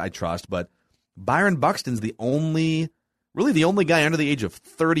 Arraez I trust, but Byron Buxton's the only guy under the age of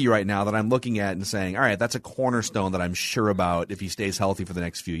 30 right now that I'm looking at and saying, all right, that's a cornerstone that I'm sure about if he stays healthy for the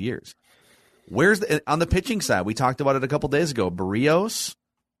next few years. On the pitching side, we talked about it a couple days ago, Barrios,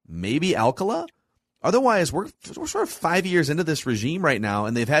 maybe Alcala. Otherwise, we're sort of 5 years into this regime right now,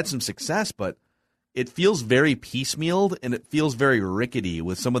 and they've had some success, but it feels very piecemealed, and it feels very rickety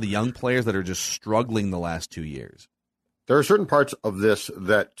with some of the young players that are just struggling the last 2 years. There are certain parts of this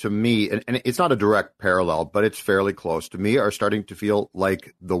that, to me, and it's not a direct parallel, but it's fairly close to me, are starting to feel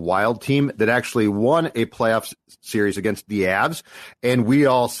like the Wild team that actually won a playoff series against the Avs. And we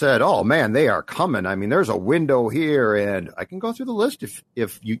all said, oh, man, they are coming. I mean, there's a window here. And I can go through the list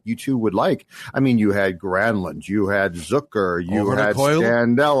if you two would like. I mean, you had Granlund, you had Zucker, you had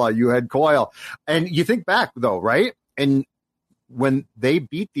Scandella, you had Coyle. And you think back, though, right? And when they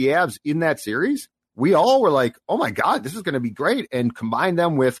beat the Avs in that series, we all were like, oh, my God, this is going to be great. And combine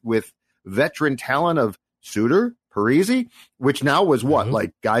them with veteran talent of Suter, Parisi, which now was what?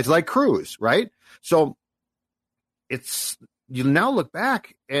 Like guys like Cruz, right? So you now look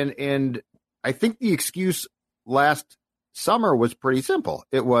back and I think the excuse last summer was pretty simple.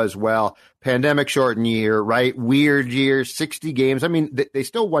 It was, well, pandemic shortened year, right? Weird year, 60 games. I mean, they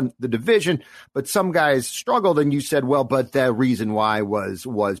still won the division, but some guys struggled. And you said, well, but the reason why was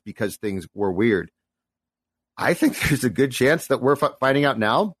because things were weird. I think there's a good chance that we're finding out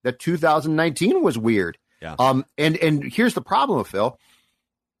now that 2019 was weird. Yeah. And here's the problem, Phil.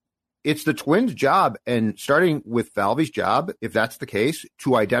 It's the Twins' job, and starting with Falvey's job, if that's the case,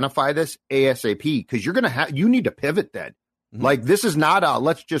 to identify this ASAP, because you need to pivot then. Mm-hmm. Like, this is not a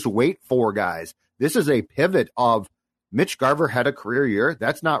let's just wait for guys. This is a pivot of Mitch Garver had a career year.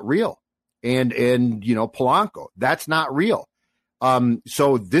 That's not real. And Polanco, that's not real.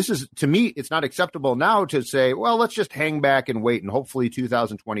 So this is, to me, it's not acceptable now to say, well, let's just hang back and wait, and hopefully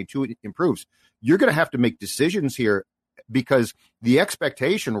 2022 improves. You're going to have to make decisions here, because the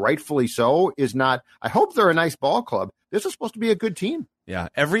expectation, rightfully so, is not, I hope they're a nice ball club. This is supposed to be a good team. Yeah,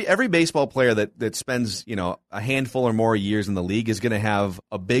 every baseball player that spends a handful or more years in the league is going to have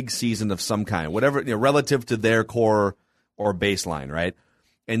a big season of some kind, whatever relative to their core or baseline, right?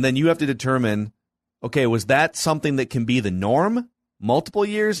 And then you have to determine, okay, was that something that can be the norm multiple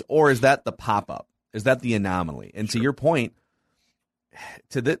years, or is that the pop up? Is that the anomaly? And to your point,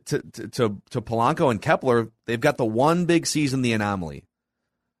 to Polanco and Kepler, they've got the one big season, the anomaly.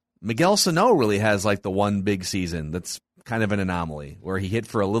 Miguel Sano really has like the one big season that's kind of an anomaly, where he hit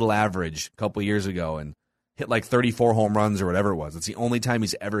for a little average a couple years ago and hit like 34 home runs or whatever it was. It's the only time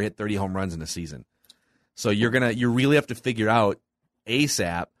he's ever hit 30 home runs in a season. So you really have to figure out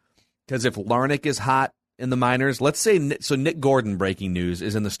ASAP, because if Larnach is hot in the minors, let's say, so Nick Gordon, breaking news,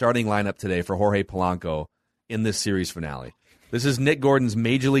 is in the starting lineup today for Jorge Polanco in this series finale. This is Nick Gordon's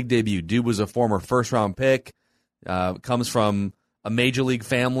major league debut. Dude was a former first-round pick, comes from a major league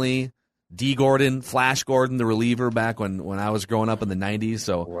family. D. Gordon, Flash Gordon, the reliever back when I was growing up in the 90s.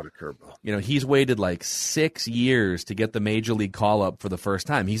 So what a curveball. He's waited like 6 years to get the major league call-up for the first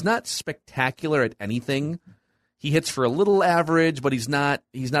time. He's not spectacular at anything. He hits for a little average, but he's not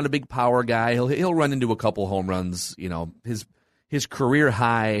a big power guy. He'll run into a couple home runs. His career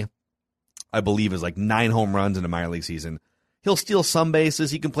high, I believe, is like 9 home runs in a minor league season. He'll steal some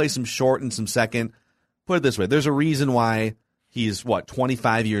bases. He can play some short and some second. Put it this way, there's a reason why he's,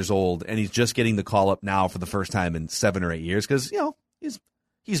 25 years old, and he's just getting the call-up now for the first time in 7 or 8 years, because,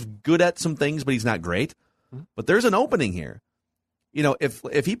 he's good at some things, but he's not great. But there's an opening here.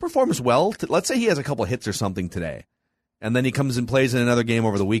 If he performs well, let's say he has a couple hits or something today, and then he comes and plays in another game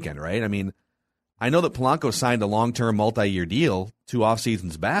over the weekend, right? I mean, I know that Polanco signed a long-term multi-year deal 2 off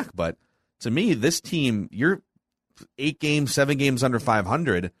seasons back, but to me, this team, you're 8 games, 7 games under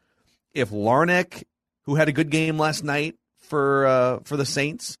 500. If Larnach, who had a good game last night for the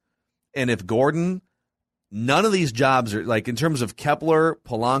Saints, and if Gordon, none of these jobs are, like, in terms of Kepler,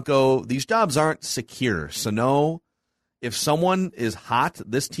 Polanco, these jobs aren't secure. So no, if someone is hot,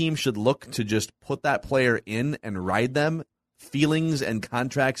 this team should look to just put that player in and ride them. Feelings and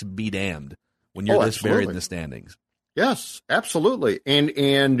contracts be damned when you're this buried in the standings. Yes, absolutely.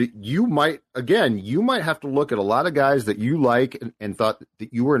 And you might have to look at a lot of guys that you like and thought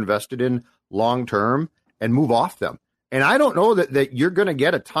that you were invested in long term and move off them. And I don't know that you're going to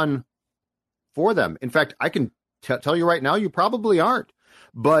get a ton for them. In fact, I can tell you right now, you probably aren't.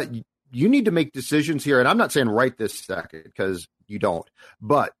 But you need to make decisions here. And I'm not saying right this second, because you don't.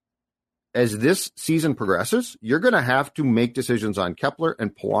 But as this season progresses, you're going to have to make decisions on Kepler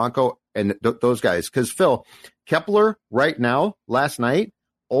and Polanco and those guys. Because, Phil, Kepler right now, last night,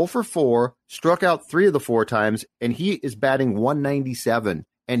 0 for 4, struck out 3 of the 4 times, and he is batting 197.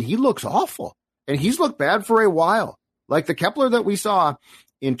 And he looks awful. And he's looked bad for a while. Like the Kepler that we saw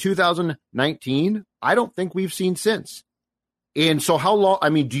in 2019, I don't think we've seen since. And so how long,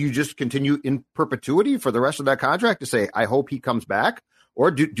 do you just continue in perpetuity for the rest of that contract to say, I hope he comes back?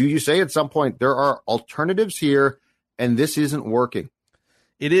 Or do you say at some point there are alternatives here and this isn't working?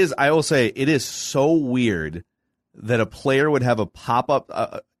 It is, I will say, it is so weird that a player would have a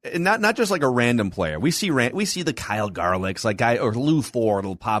pop-up, not just like a random player. We see the Kyle Garlicks, like or Lou Ford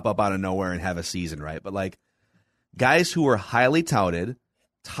will pop up out of nowhere and have a season, right? But like guys who are highly touted,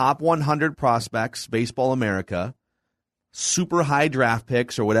 top 100 prospects, Baseball America, super high draft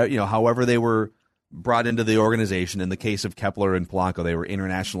picks or whatever, however they were brought into the organization. In the case of Kepler and Polanco, they were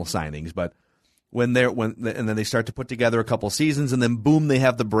international signings. But and then they start to put together a couple seasons, and then boom, they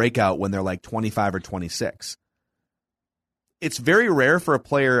have the breakout when they're like 25 or 26. It's very rare for a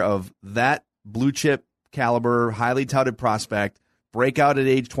player of that blue chip caliber, highly touted prospect, break out at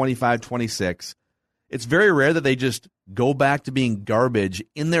age 25, 26. It's very rare that they just go back to being garbage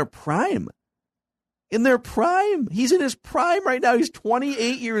in their prime. In their prime. He's in his prime right now. He's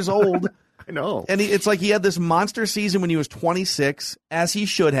 28 years old. I know. And it's like he had this monster season when he was 26, as he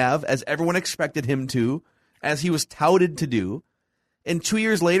should have, as everyone expected him to, as he was touted to do. And 2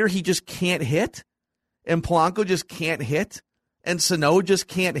 years later, he just can't hit. And Polanco just can't hit. And Sano just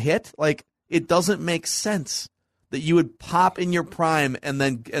can't hit. Like, it doesn't make sense. that you would pop in your prime and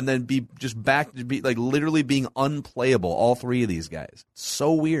then be just back to be like literally being unplayable. All three of these guys. It's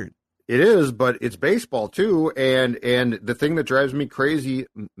so weird. It is, but it's baseball too, and the thing that drives me crazy,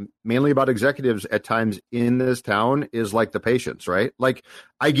 mainly about executives at times in this town, is like the patience, right? Like,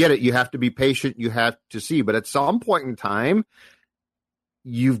 I get it, you have to be patient, you have to see, but at some point in time,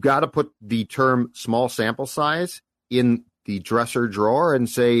 you've got to put the term small sample size in the dresser drawer and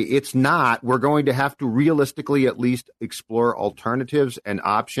say it's not. We're going to have to realistically at least explore alternatives and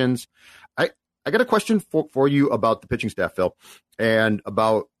options. I got a question for you about the pitching staff, Phil, and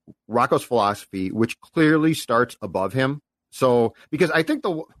about Rocco's philosophy, which clearly starts above him. So, because I think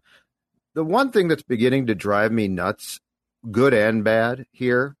the one thing that's beginning to drive me nuts, good and bad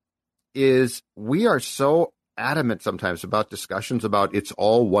here, is we are so adamant sometimes about discussions about it's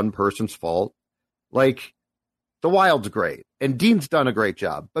all one person's fault. Like, the Wild's great, and Dean's done a great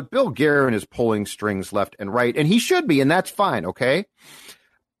job, but Bill Guerin is pulling strings left and right, and he should be, and that's fine, okay?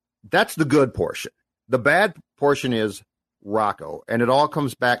 That's the good portion. The bad portion is Rocco, and it all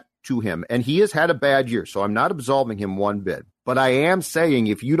comes back to him. And he has had a bad year, so I'm not absolving him one bit. But I am saying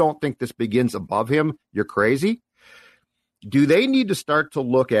if you don't think this begins above him, you're crazy. Do they need to start to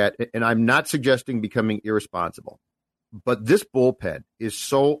look at, and I'm not suggesting becoming irresponsible, but this bullpen is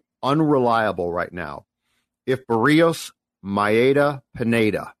so unreliable right now. If Barrios, Maeda,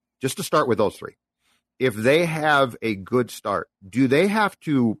 Pineda, just to start with those three, if they have a good start, do they have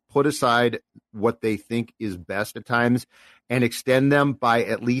to put aside what they think is best at times and extend them by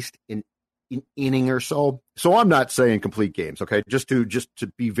at least an inning or so? So I'm not saying complete games, okay? Just to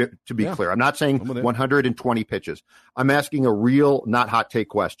be clear, I'm not saying 120 pitches. I'm asking a real, not hot take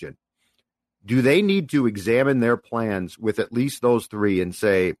question. Do they need to examine their plans with at least those three and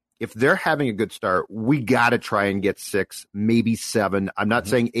say, if they're having a good start, we got to try and get 6, maybe 7. I'm not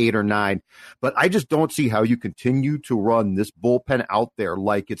saying 8 or 9, but I just don't see how you continue to run this bullpen out there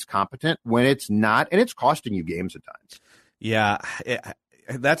like it's competent when it's not, and it's costing you games at times. Yeah,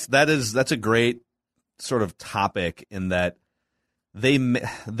 that's a great sort of topic in that they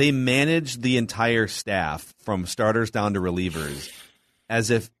manage the entire staff from starters down to relievers as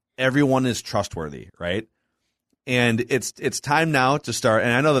if everyone is trustworthy, right? And it's time now to start.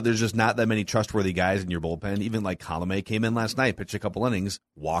 And I know that there's just not that many trustworthy guys in your bullpen. Even like Colomé came in last night, pitched a couple innings,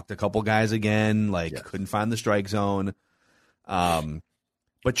 walked a couple guys again, couldn't find the strike zone.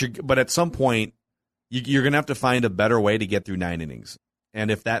 But at some point, you're going to have to find a better way to get through 9 innings.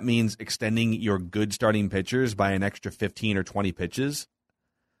 And if that means extending your good starting pitchers by an extra 15 or 20 pitches,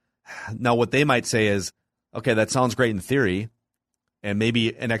 now what they might say is, okay, that sounds great in theory, and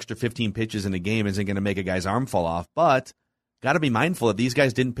maybe an extra 15 pitches in a game isn't going to make a guy's arm fall off, but got to be mindful that these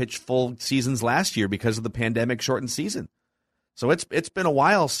guys didn't pitch full seasons last year because of the pandemic-shortened season. So it's been a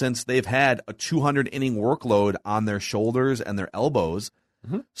while since they've had a 200-inning workload on their shoulders and their elbows.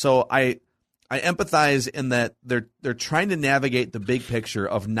 Mm-hmm. So I empathize in that they're trying to navigate the big picture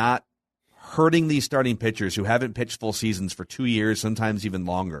of not hurting these starting pitchers who haven't pitched full seasons for 2 years, sometimes even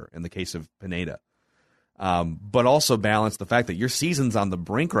longer in the case of Pineda. But also balance the fact that your season's on the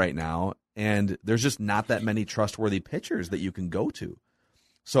brink right now, and there's just not that many trustworthy pitchers that you can go to.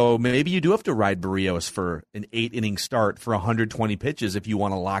 So maybe you do have to ride Barrios for an 8-inning start for 120 pitches if you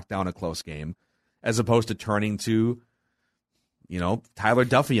want to lock down a close game, as opposed to turning to, Tyler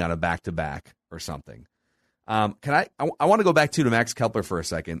Duffy on a back-to-back or something. I want to go back to Max Kepler for a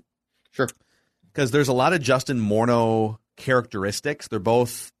second. Sure. Because there's a lot of Justin Morneau characteristics. They're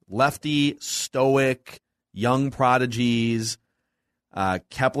both lefty, stoic, young prodigies.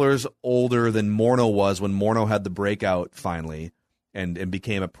 Kepler's older than Morneau was when Morneau had the breakout finally and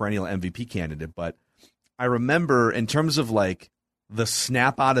became a perennial MVP candidate. But I remember in terms of like the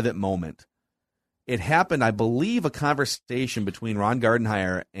snap out of it moment, it happened, I believe, a conversation between Ron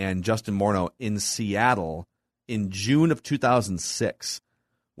Gardenhire and Justin Morneau in Seattle in June of 2006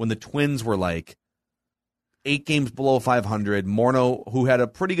 when the Twins were like 8 games below 500. Morneau, who had a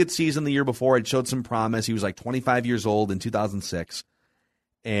pretty good season the year before, had showed some promise. He was like 25 years old in 2006.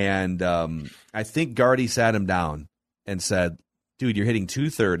 And I think Gardy sat him down and said, dude, you're hitting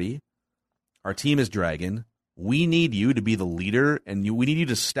 230. Our team is dragging. We need you to be the leader, and we need you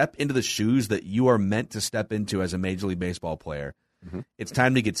to step into the shoes that you are meant to step into as a Major League Baseball player. Mm-hmm. It's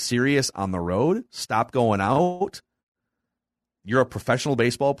time to get serious on the road. Stop going out. You're a professional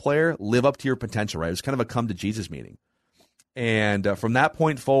baseball player. Live up to your potential, right? It was kind of a come-to-Jesus meeting. And from that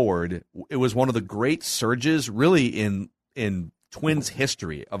point forward, it was one of the great surges really in Twins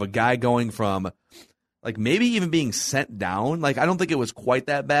history of a guy going from like maybe even being sent down. Like I don't think it was quite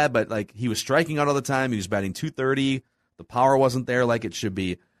that bad, but like he was striking out all the time. He was batting 230. The power wasn't there like it should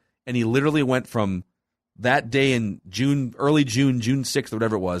be. And he literally went from that day in June, early June 6th or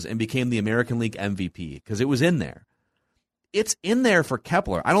whatever it was, and became the American League MVP because it was in there. It's in there for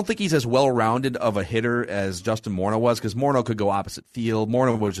Kepler. I don't think he's as well-rounded of a hitter as Justin Morneau was because Morneau could go opposite field.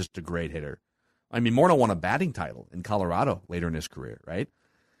 Morneau was just a great hitter. I mean, Morneau won a batting title in Colorado later in his career, right?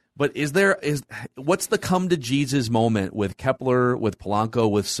 But what's the come to Jesus moment with Kepler, with Polanco,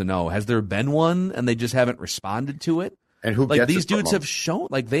 with Sano? Has there been one and they just haven't responded to it? And who like gets these dudes have shown,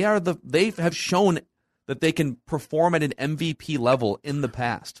 like they have shown that they can perform at an MVP level in the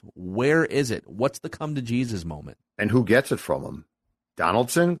past. Where is it? What's the come to Jesus moment? And who gets it from them?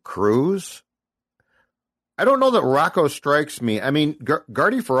 Donaldson, Cruz. I don't know that Rocco strikes me. I mean,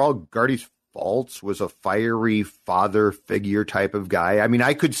 Gardy, for all Gardy's faults, was a fiery father figure type of guy. I mean,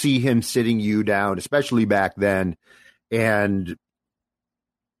 I could see him sitting you down, especially back then, and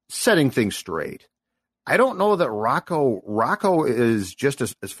setting things straight. I don't know that Rocco is just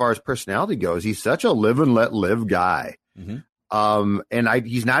as far as personality goes. He's such a live and let live guy. And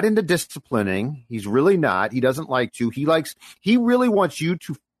he's not into disciplining. He's really not. He doesn't like to. He really wants you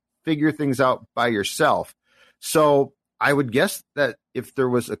to figure things out by yourself. So I would guess that if there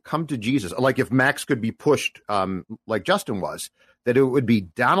was a come to Jesus, like if Max could be pushed, like Justin was, that it would be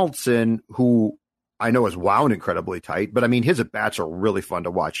Donaldson, who I know is wound incredibly tight, but I mean, his at-bats are really fun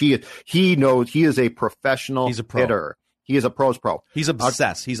to watch. He knows he is a professional hitter. He is a pro's pro. He's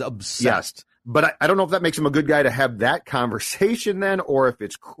obsessed. He's obsessed. Yes. But I don't know if that makes him a good guy to have that conversation then, or if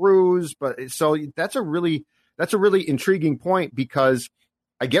it's Cruz. But so that's a really intriguing point, because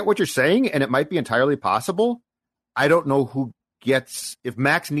I get what you're saying, and it might be entirely possible. I don't know who gets, if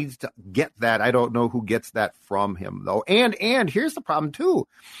Max needs to get that, I don't know who gets that from him though. And here's the problem too.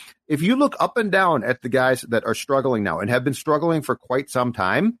 If you look up and down at the guys that are struggling now and have been struggling for quite some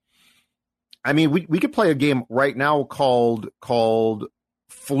time, I mean, we could play a game right now called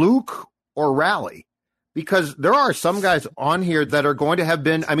Fluke or Rally, because there are some guys on here that are going to have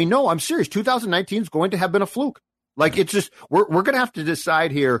been, I mean, no, I'm serious. 2019 is going to have been a fluke. Like, it's just, we're going to have to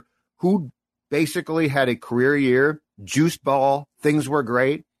decide here who basically had a career year, juiced ball, things were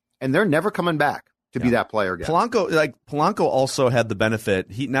great, and they're never coming back to be that player again. Polanco also had the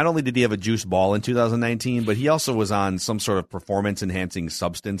benefit. He not only did he have a juiced ball in 2019, but he also was on some sort of performance enhancing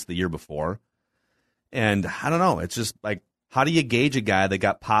substance the year before. And I don't know, it's just like, how do you gauge a guy that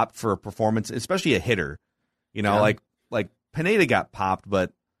got popped for a performance, especially a hitter? You know, like Pineda got popped,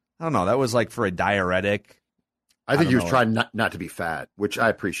 but I don't know, that was like for a diuretic. I think he was trying not to be fat, which I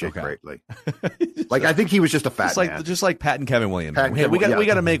appreciate greatly. Like, I think he was just a fat man. Just like Pat and Kevin Williams. We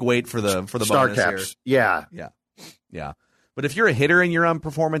got to make weight for the Star bonus caps. Here. Yeah. But if you're a hitter and you're on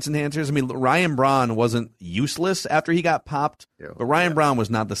performance enhancers, I mean, Ryan Braun wasn't useless after he got popped, but Ryan Braun was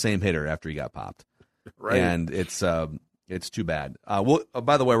not the same hitter after he got popped. Right. And it's too bad.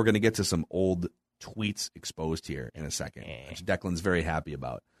 By the way, we're going to get to some old tweets exposed here in a second, which Declan's very happy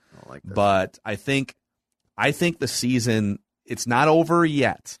about. I like this. But I think the season, it's not over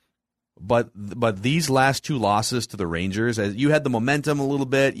yet. But these last two losses to the Rangers, as you had the momentum a little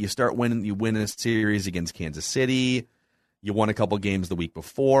bit, you win a series against Kansas City. You won a couple games the week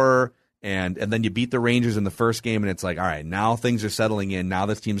before, and then you beat the Rangers in the first game, and it's like, all right, now things are settling in. Now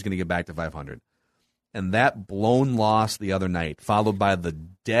this team's going to get back to 500. And that blown loss the other night, followed by the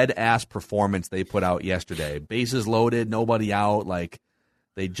dead-ass performance they put out yesterday. Bases loaded, nobody out. Like,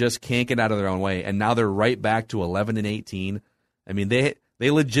 they just can't get out of their own way. And now they're right back to 11-18. I mean, they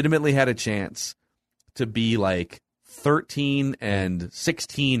legitimately had a chance to be like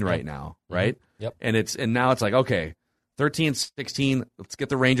 13-16 right now, right? Yep. And now it's like, okay, 13-16, let's get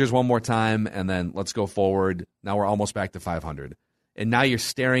the Rangers one more time, and then let's go forward. Now we're almost back to 500. And now you're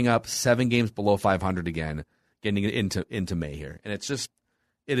staring up 7 games below 500 again, getting into May here. And it's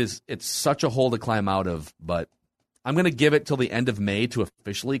such a hole to climb out of, but I'm going to give it till the end of May to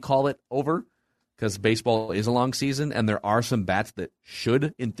officially call it over, because baseball is a long season, and there are some bats that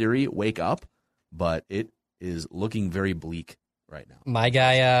should, in theory, wake up, but it is looking very bleak right now. My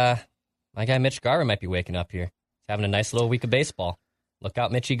guy Mitch Garver might be waking up here. He's having a nice little week of baseball. Look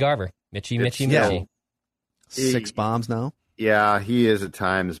out, Mitchie Garver. Mitchie. 6 bombs now? Yeah, he is at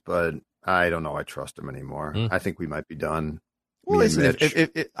times, but I don't know I trust him anymore. I think we might be done. Well, listen,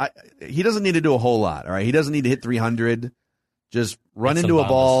 he doesn't need to do a whole lot, all right? He doesn't need to hit 300. Just run into a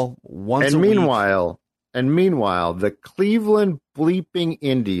ball once a week. And meanwhile, the Cleveland bleeping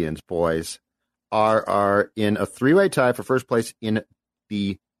Indians, boys, are in a 3-way tie for first place in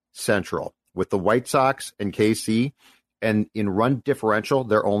the Central with the White Sox and KC. and in run differential,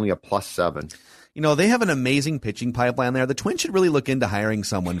 they're only a +7. You know, they have an amazing pitching pipeline there. The Twins should really look into hiring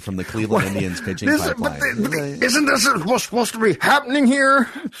someone from the Cleveland Indians pitching pipeline. Isn't this supposed to be happening here?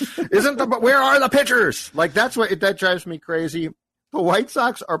 But where are the pitchers? Like, that drives me crazy. The White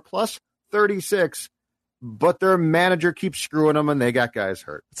Sox are +36, but their manager keeps screwing them, and they got guys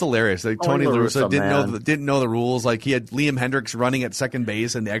hurt. It's hilarious. Like, Tony La Russa didn't know the rules. Like, he had Liam Hendricks running at second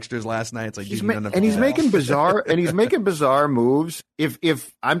base and the extras last night. It's like he's making bizarre moves.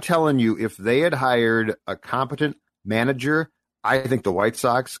 If I'm telling you, if they had hired a competent manager, I think the White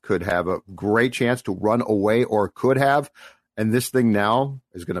Sox could have a great chance to run away, or could have. And this thing now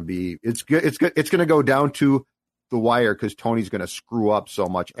is going to be it's good. It's going to go down to the wire because Tony's going to screw up so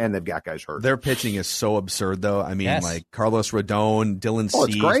much, and they've got guys hurt. Their pitching is so absurd, though. I mean, like Carlos Rodon, Dylan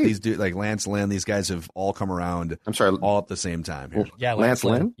Cease, these dudes, like Lance Lynn, these guys have all come around. I'm sorry, all at the same time. Here. Yeah, Lance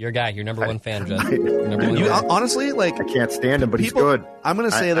Lynn, your guy, your number one fan, Judd. Honestly, like I can't stand him, but he's good. I'm going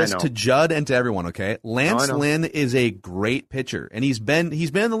to say this to Judd and to everyone. Okay, Lance Lynn is a great pitcher, and he's been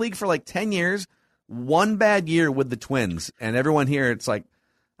in the league for like 10 years. One bad year with the Twins, and everyone here, it's like,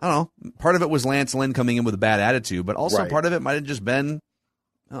 I don't know. Part of it was Lance Lynn coming in with a bad attitude, but also part of it might have just been,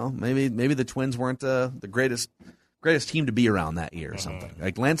 maybe the Twins weren't the greatest team to be around that year or something.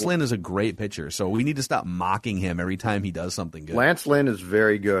 Like, Lance Lynn is a great pitcher, so we need to stop mocking him every time he does something good. Lance Lynn is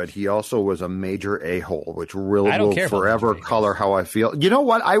very good. He also was a major a-hole, which really will forever color how I feel. You know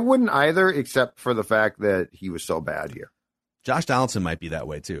what? I wouldn't either, except for the fact that he was so bad here. Josh Donaldson might be that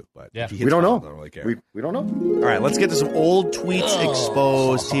way too, but we don't know. We don't know. All right, let's get to some old tweets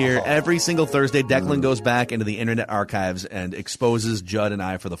exposed here. Every single Thursday, Declan goes back into the Internet Archives and exposes Judd and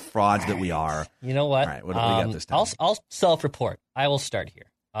I for the frauds that we are. You know what? All right, what do we got this time? I'll self-report. I will start here.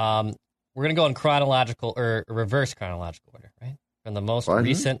 We're going to go in chronological or reverse chronological order, right? From the most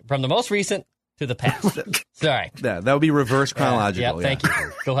recent to the past. Sorry. Yeah, that would be reverse chronological. Thank you.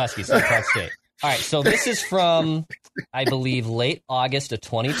 Go Huskies. Clark State. All right, so this is from, I believe, late August of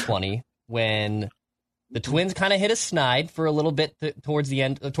 2020, when the Twins kind of hit a snide for a little bit towards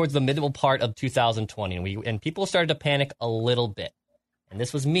the middle part of 2020, and people started to panic a little bit. And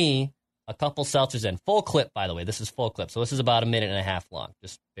this was me, a couple seltzers in. Full clip, by the way. This is full clip, so this is about a minute and a half long.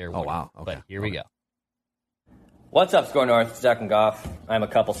 Just bear with me. Oh, wow. Okay. But here we go. What's up, Score North? It's Declan Goff. I'm a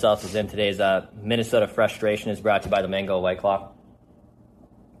couple seltzers in. Today's Minnesota Frustration is brought to you by the Mango White Claw.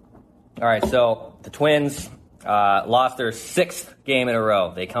 All right, so the Twins lost their 6th game in a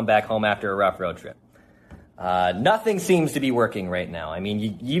row. They come back home after a rough road trip. Nothing seems to be working right now. I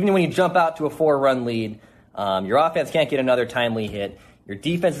mean, even when you jump out to a 4-run lead, your offense can't get another timely hit. Your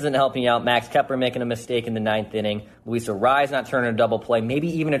defense isn't helping you out. Max Kepler making a mistake in the 9th inning. Luis Arraez not turning a double play,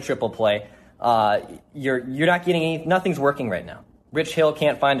 maybe even a triple play. You're not getting nothing's working right now. Rich Hill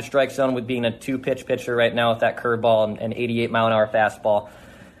can't find a strike zone with being a 2-pitch pitcher right now with that curveball and 88-mile-an-hour fastball.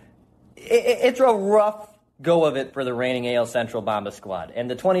 It's a rough go of it for the reigning AL Central Bomba squad. And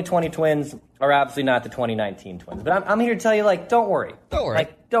the 2020 Twins are obviously not the 2019 Twins. But I'm here to tell you, like, don't worry. Don't worry.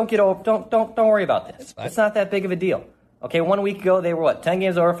 Like, don't worry about this. It's not that big of a deal. Okay, 1 week ago, they were, 10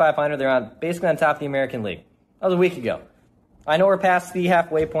 games over 500. They're basically on top of the American League. That was a week ago. I know we're past the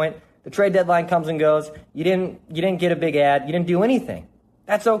halfway point. The trade deadline comes and goes. You didn't get a big ad. You didn't do anything.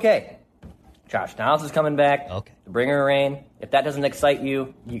 That's okay. Josh Donaldson's coming back. Okay. The bringer of rain. If that doesn't excite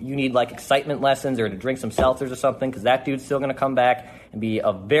you, you need like excitement lessons or to drink some seltzers or something, because that dude's still going to come back and be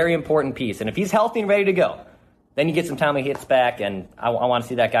a very important piece. And if he's healthy and ready to go, then you get some timely hits back, and I want to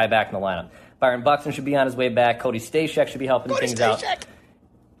see that guy back in the lineup. Byron Buxton should be on his way back. Cody Stashak should be helping things out.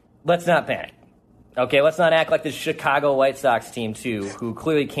 Let's not panic. Okay, let's not act like the Chicago White Sox team, too, who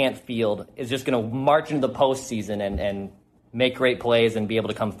clearly can't field, is just going to march into the postseason and make great plays and be able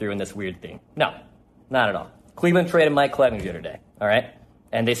to come through in this weird thing. No, not at all. Cleveland traded Mike Clevinger today, all right?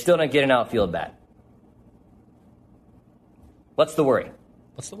 And they still didn't get an outfield bat. What's the worry?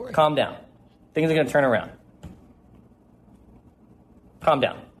 What's the worry? Calm down. Things are going to turn around. Calm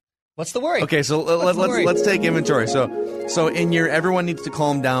down. What's the worry? Okay, so let's take inventory. So in your everyone needs to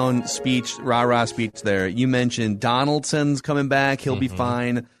calm down speech, rah-rah speech there, you mentioned Donaldson's coming back. He'll be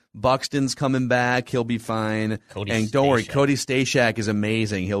fine. Buxton's coming back. He'll be fine. Don't worry, Cody Stashak is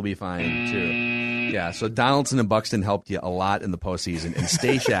amazing. He'll be fine, too. Yeah, so Donaldson and Buxton helped you a lot in the postseason. And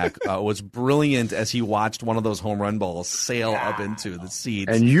Stashak was brilliant as he watched one of those home run balls sail up into the seats.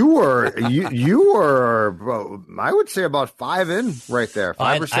 And you were, I would say about 5 in right there.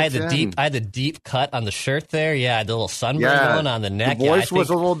 5 or 6 I had the deep cut on the shirt there. Yeah, I had the little sunburn going on the neck. The voice was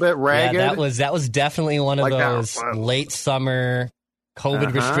a little bit ragged. Yeah, that was definitely one of those late summer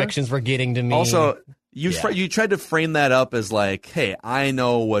COVID restrictions were getting to me. Also, you tried to frame that up as like, hey, I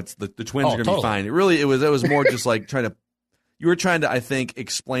know what's the Twins are going to be fine. It was more just like trying to You were trying to, I think,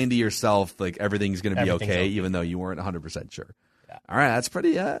 explain to yourself like everything's going to be Everything's okay, okay. even though you weren't 100% sure. Yeah. All right, that's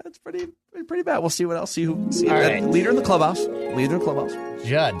pretty bad. We'll see what else. See All that right. leader in the clubhouse. Leader in the clubhouse.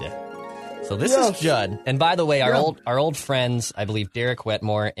 Judd. So this is Judd. And by the way, our old friends, I believe Derek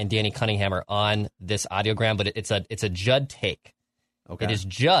Wetmore and Danny Cunningham are on this audiogram, but it's a Judd take. Okay. It is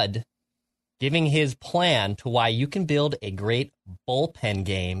Judd giving his plan to why you can build a great bullpen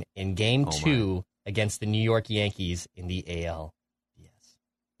game in Game 2 against the New York Yankees in the AL.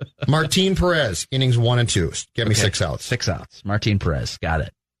 Martin Perez, innings 1 and 2. Get me 6 outs. 6 outs. Martin Perez. Got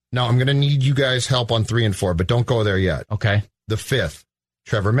it. Now, I'm going to need you guys' help on 3 and 4, but don't go there yet. Okay. The 5th,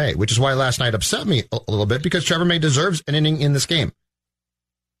 Trevor May, which is why last night upset me a little bit, because Trevor May deserves an inning in this game.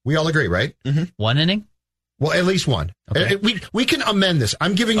 We all agree, right? Mm-hmm. 1 inning? Well, at least one. Okay. We can amend this.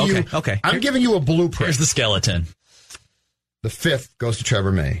 I'm giving you I'm giving you a blueprint. Here's the skeleton. The 5th goes to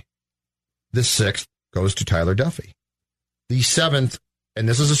Trevor May. The 6th goes to Tyler Duffy. The 7th, and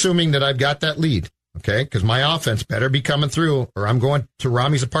this is assuming that I've got that lead, okay? Because my offense better be coming through, or I'm going to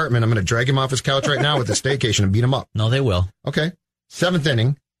Rami's apartment. I'm going to drag him off his couch right now with the staycation and beat him up. No, they will. Okay. 7th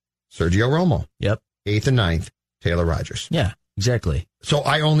inning, Sergio Romo. Yep. 8th and 9th, Taylor Rogers. Yeah, exactly. So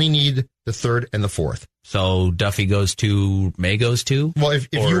I only need the 3rd and the 4th. So Duffy goes to, May goes to? Well, if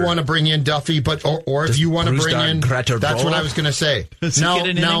you want to bring in Duffy, or if you want to bring in, that's what I was going to say.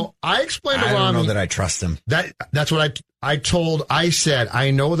 Now, I explained to Rami. I don't know that I trust him. That's what I said, I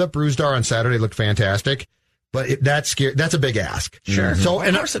know that Brewstar on Saturday looked fantastic, but that's a big ask. Sure. So,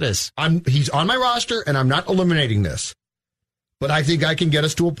 of course it is. He's on my roster, and I'm not eliminating this. But I think I can get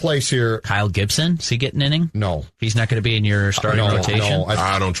us to a place here. Kyle Gibson, is he getting an inning? No. He's not going to be in your starting rotation? No,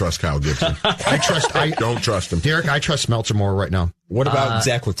 I don't trust Kyle Gibson. I don't trust him. Derek, I trust Smeltzer more right now. What about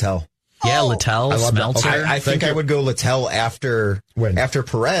Zach Littell? Yeah, Littell, Smeltzer. I think I would go Littell after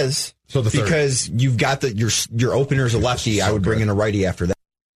Perez. So the 3rd. Because you've got your opener's a lefty. I would bring in a righty after that.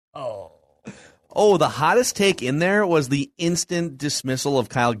 Oh, the hottest take in there was the instant dismissal of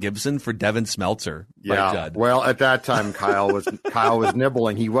Kyle Gibson for Devin Smeltzer by Judd. Well, at that time, Kyle was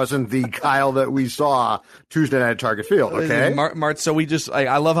nibbling. He wasn't the Kyle that we saw Tuesday night at Target Field. Okay, Mart. So we just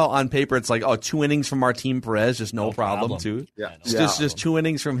I love how on paper it's like 2 innings from Martin Perez, just no problem too. Yeah, just 2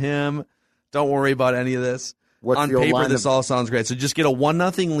 innings from him. Don't worry about any of this. What's on the old paper, line this all sounds great. So just get a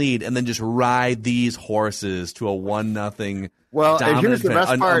 1-0 lead and then just ride these horses to a 1-0. Well, and here's the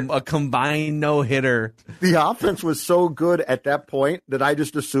best part. A combined no-hitter. The offense was so good at that point that I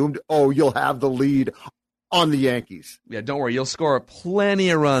just assumed, you'll have the lead on the Yankees. Yeah, don't worry. You'll score plenty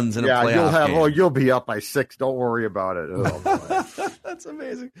of runs in a playoff game. You'll be up by 6. Don't worry about it. Oh, that's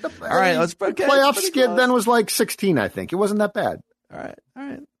amazing. All right, let's the playoff skid then was like 16, I think. It wasn't that bad. All right.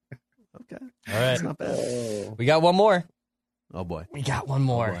 Okay. All right. It's not bad. We got one more. Oh, boy. We got one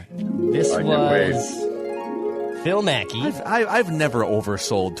more. This was Phil Mackey. I've never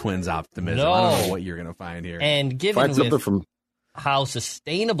oversold Twins optimism. No. I don't know what you're going to find here. And given how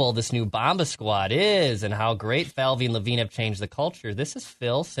sustainable this new Bomba squad is and how great Falvey and Levine have changed the culture, this is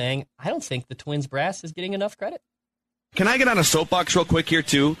Phil saying, I don't think the Twins brass is getting enough credit. Can I get on a soapbox real quick here,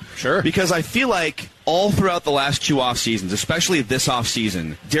 too? Sure. Because I feel like all throughout the last 2 off seasons, especially this off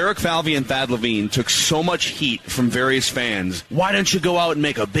season, Derek Falvey and Thad Levine took so much heat from various fans. Why don't you go out and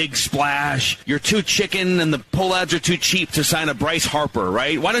make a big splash? You're too chicken and the Pohlads are too cheap to sign a Bryce Harper,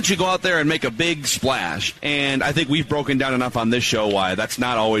 right? Why don't you go out there and make a big splash? And I think we've broken down enough on this show why that's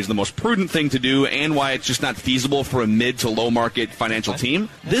not always the most prudent thing to do and why it's just not feasible for a mid to low market financial team.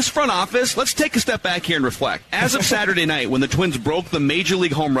 This front office, let's take a step back here and reflect. As of Saturday night, when the Twins broke the Major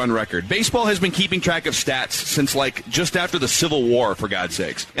League home run record, baseball has been keeping track of stats since just after the Civil War, for God's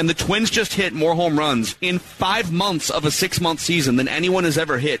sakes. And the Twins just hit more home runs in 5 months of a 6-month season than anyone has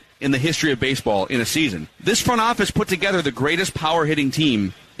ever hit in the history of baseball in a season. This front office put together the greatest power hitting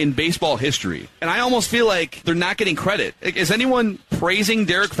team in baseball history. And I almost feel like they're not getting credit. Is anyone praising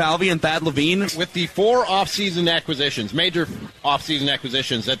Derek Falvey and Thad Levine? With the 4 offseason acquisitions, major offseason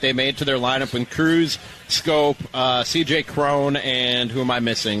acquisitions that they made to their lineup with Cruz, Scope, CJ Cron, and who am I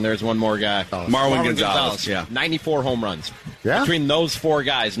missing? There's one more guy. Marwin Gonzalez. Yeah. 94 home runs. Yeah. Between those 4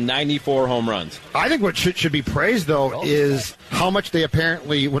 guys, 94 home runs. I think what should be praised, though, is how much they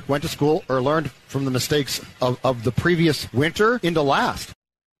apparently went to school or learned from the mistakes of the previous winter into last.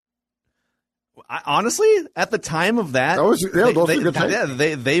 Honestly, at the time of that,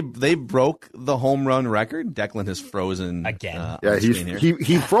 they broke the home run record. Declan has frozen again.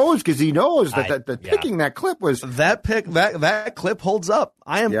 He froze because he knows that picking that clip was that clip holds up.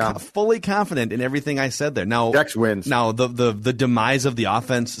 I am fully confident in everything I said there. Now Dex wins. Now the demise of the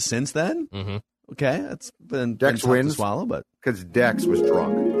offense since then. Mm-hmm. Okay, that's been Dex tough wins to swallow, but because Dex was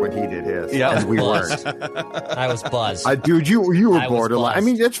drunk. when he did his. Yeah. And we weren't. I was buzzed. Dude, you were I was borderline. I buzzed.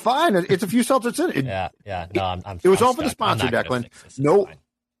 mean, it's fine. It's a few seltzers in it. Yeah. No, I'm It was I'm all for the stuck. I'm sponsor, not gonna Declan. fix this. No.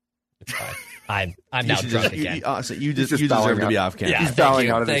 It's fine. I'm now drunk again. So He's you just deserve bowing to be out. off camera. Yeah, He's thank bowing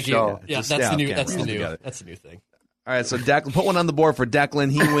you. out of the Thank you. show. Yeah, Just that's stay the off new. camera. That's the We'll new. together. That's the new thing. All right, so Declan, put one on the board for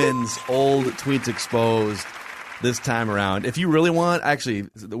Declan. He wins Old Tweets Exposed this time around. If you really want, actually,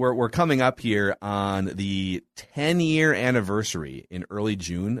 we're coming up here on the 10-year anniversary in early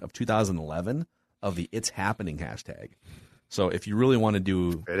June of 2011 of the It's Happening hashtag. So if you really want to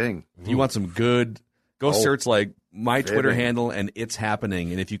do, Fitting. if you want some good, go search like my Twitter fitting. handle and It's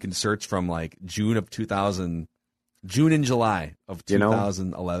Happening. And if you can search from like June and July of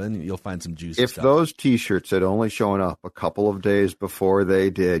 2011, you'll find some juicy If stuff. those T-shirts had only shown up a couple of days before they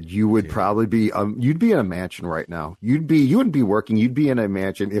did, you would probably be you'd be in a mansion right now. You wouldn't be working. You'd be in a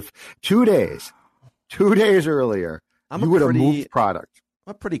mansion if 2 days earlier, you would have moved product.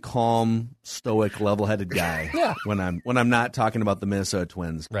 I'm a pretty calm, stoic, level-headed guy. Yeah. When I'm not talking about the Minnesota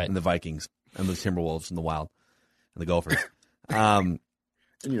Twins Right. and the Vikings and the Timberwolves and the Wild and the Gophers,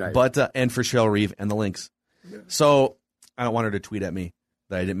 United. but and for Cheryl Reeve and the Lynx. So I don't want her to tweet at me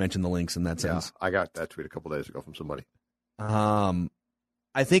that I didn't mention the Lynx in that Yeah, sense. I got that tweet a couple days ago from somebody.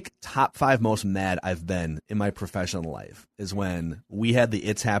 I think top 5 most mad I've been in my professional life is when we had the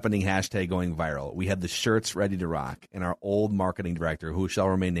It's Happening hashtag going viral. We had the shirts ready to rock, and our old marketing director, who shall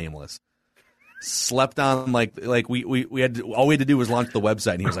remain nameless, slept on like we had all we had to do was launch the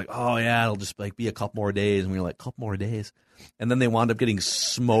website, and he was like, "Oh yeah, it'll just like be a couple more days," and we were like, "Couple more days," and then they wound up getting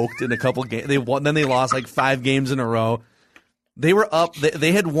smoked in a couple games. Then they lost like 5 games in a row. They were up.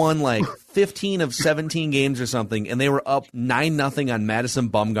 They had won like 15 of 17 games or something, and they were up 9-0 on Madison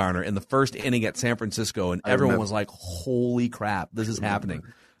Bumgarner in the first inning at San Francisco, and everyone was like, "Holy crap, this is happening!"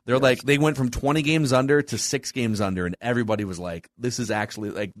 They're like, they went from 20 games under to 6 games under, and everybody was like, "This is actually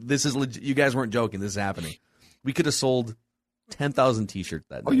like this is legit. You guys weren't joking. This is happening." We could have sold 10,000 T-shirts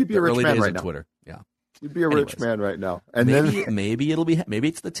that day. you'd be a rich early man days right of now. Twitter. Yeah. You'd be a rich man right now. And Maybe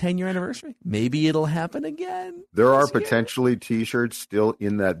it's the 10-year anniversary. Maybe it'll happen again. there are potentially T-shirts still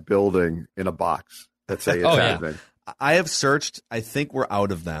in that building in a box that say it's happening. I have searched. I think we're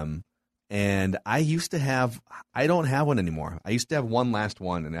out of them. And I don't have one anymore. I used to have one last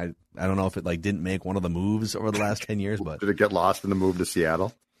one, and I don't know if it like didn't make one of the moves over the last 10 years, but Did it get lost in the move to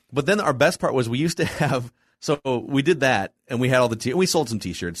Seattle? But then our best part was we used to have, so we did that, and we had all we sold some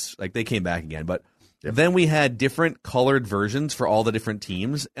T-shirts, like they came back again, but then we had different colored versions for all the different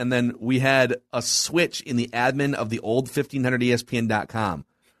teams, and then we had a switch in the admin of the old 1500ESPN.com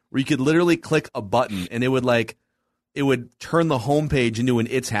where you could literally click a button, and it would turn the homepage into an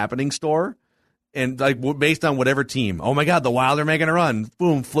It's Happening store, and like based on whatever team. Oh my God, the Wild are making a run.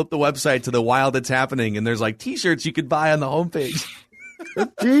 Boom, flip the website to the Wild It's Happening, and there's like T-shirts you could buy on the homepage.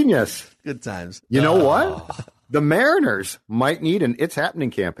 Genius. Good times. You know what? The Mariners might need an It's Happening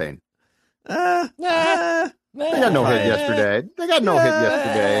campaign. They got no hit yesterday.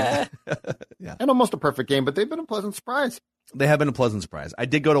 Yeah. And almost a perfect game, but they've been a pleasant surprise. They have been a pleasant surprise. I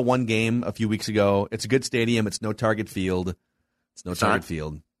did go to one game a few weeks ago. It's a good stadium. It's no Target Field.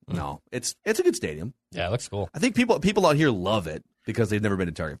 No, it's a good stadium. Yeah, it looks cool. I think people out here love it because they've never been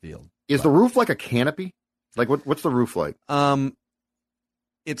to Target Field. Is the roof like a canopy? Like what's the roof like?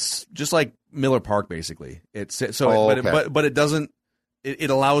 It's just like Miller Park basically. But it doesn't.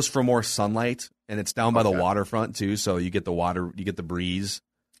 It allows for more sunlight, and it's down by the waterfront too, so you get the water, you get the breeze.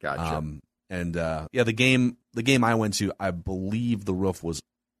 Gotcha. The game I went to, I believe the roof was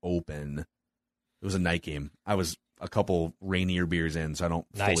open. It was a night game. I was a couple rainier beers in, so I don't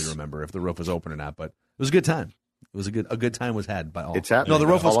fully remember if the roof was open or not, but it was a good time. It was a good time was had by all. It's happening. No, the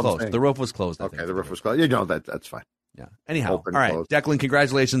roof was All I'm closed. saying. The roof was closed. I Okay, think. the roof was closed. You know that's fine. Yeah. Anyhow, Open, all right, closed. Declan,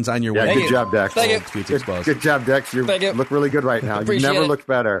 congratulations on your Yeah, win. good job, Dex. Good job, Dex. You look really good right now. Appreciate You never it. looked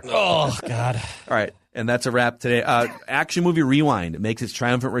better. Oh, God. All right, and that's a wrap today. Action Movie Rewind makes its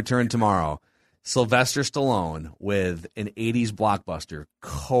triumphant return tomorrow. Sylvester Stallone with an 80s blockbuster,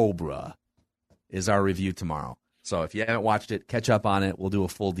 Cobra, is our review tomorrow. So if you haven't watched it, catch up on it. We'll do a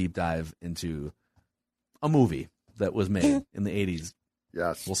full deep dive into a movie that was made in the 80s.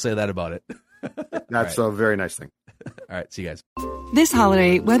 Yes. We'll say that about it. That's a very nice thing. All right, see you guys. This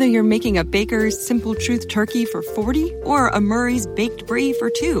holiday, whether you're making a Baker's Simple Truth turkey for 40 or a Murray's Baked Brie for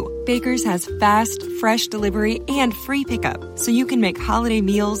 2, Baker's has fast, fresh delivery and free pickup, so you can make holiday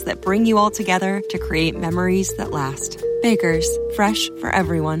meals that bring you all together to create memories that last. Baker's, fresh for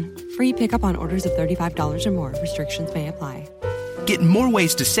everyone. Free pickup on orders of $35 or more. Restrictions may apply. Get more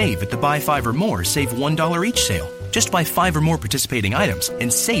ways to save at the Buy 5 or More Save $1 each sale. Just buy 5 or more participating items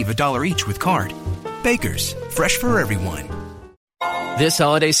and save $1 each with card. Baker's, fresh for everyone. This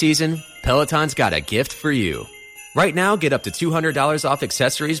holiday season, Peloton's got a gift for you. Right now, get up to $200 off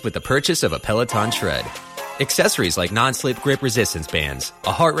accessories with the purchase of a Peloton Shred. Accessories like non-slip grip resistance bands,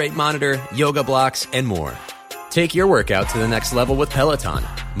 a heart rate monitor, yoga blocks, and more. Take your workout to the next level with Peloton.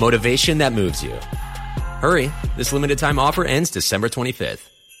 Motivation that moves you. Hurry, this limited time offer ends December 25th.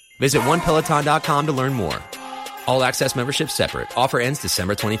 Visit onepeloton.com to learn more. All access membership separate. Offer ends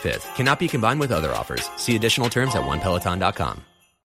December 25th. Cannot be combined with other offers. See additional terms at onepeloton.com.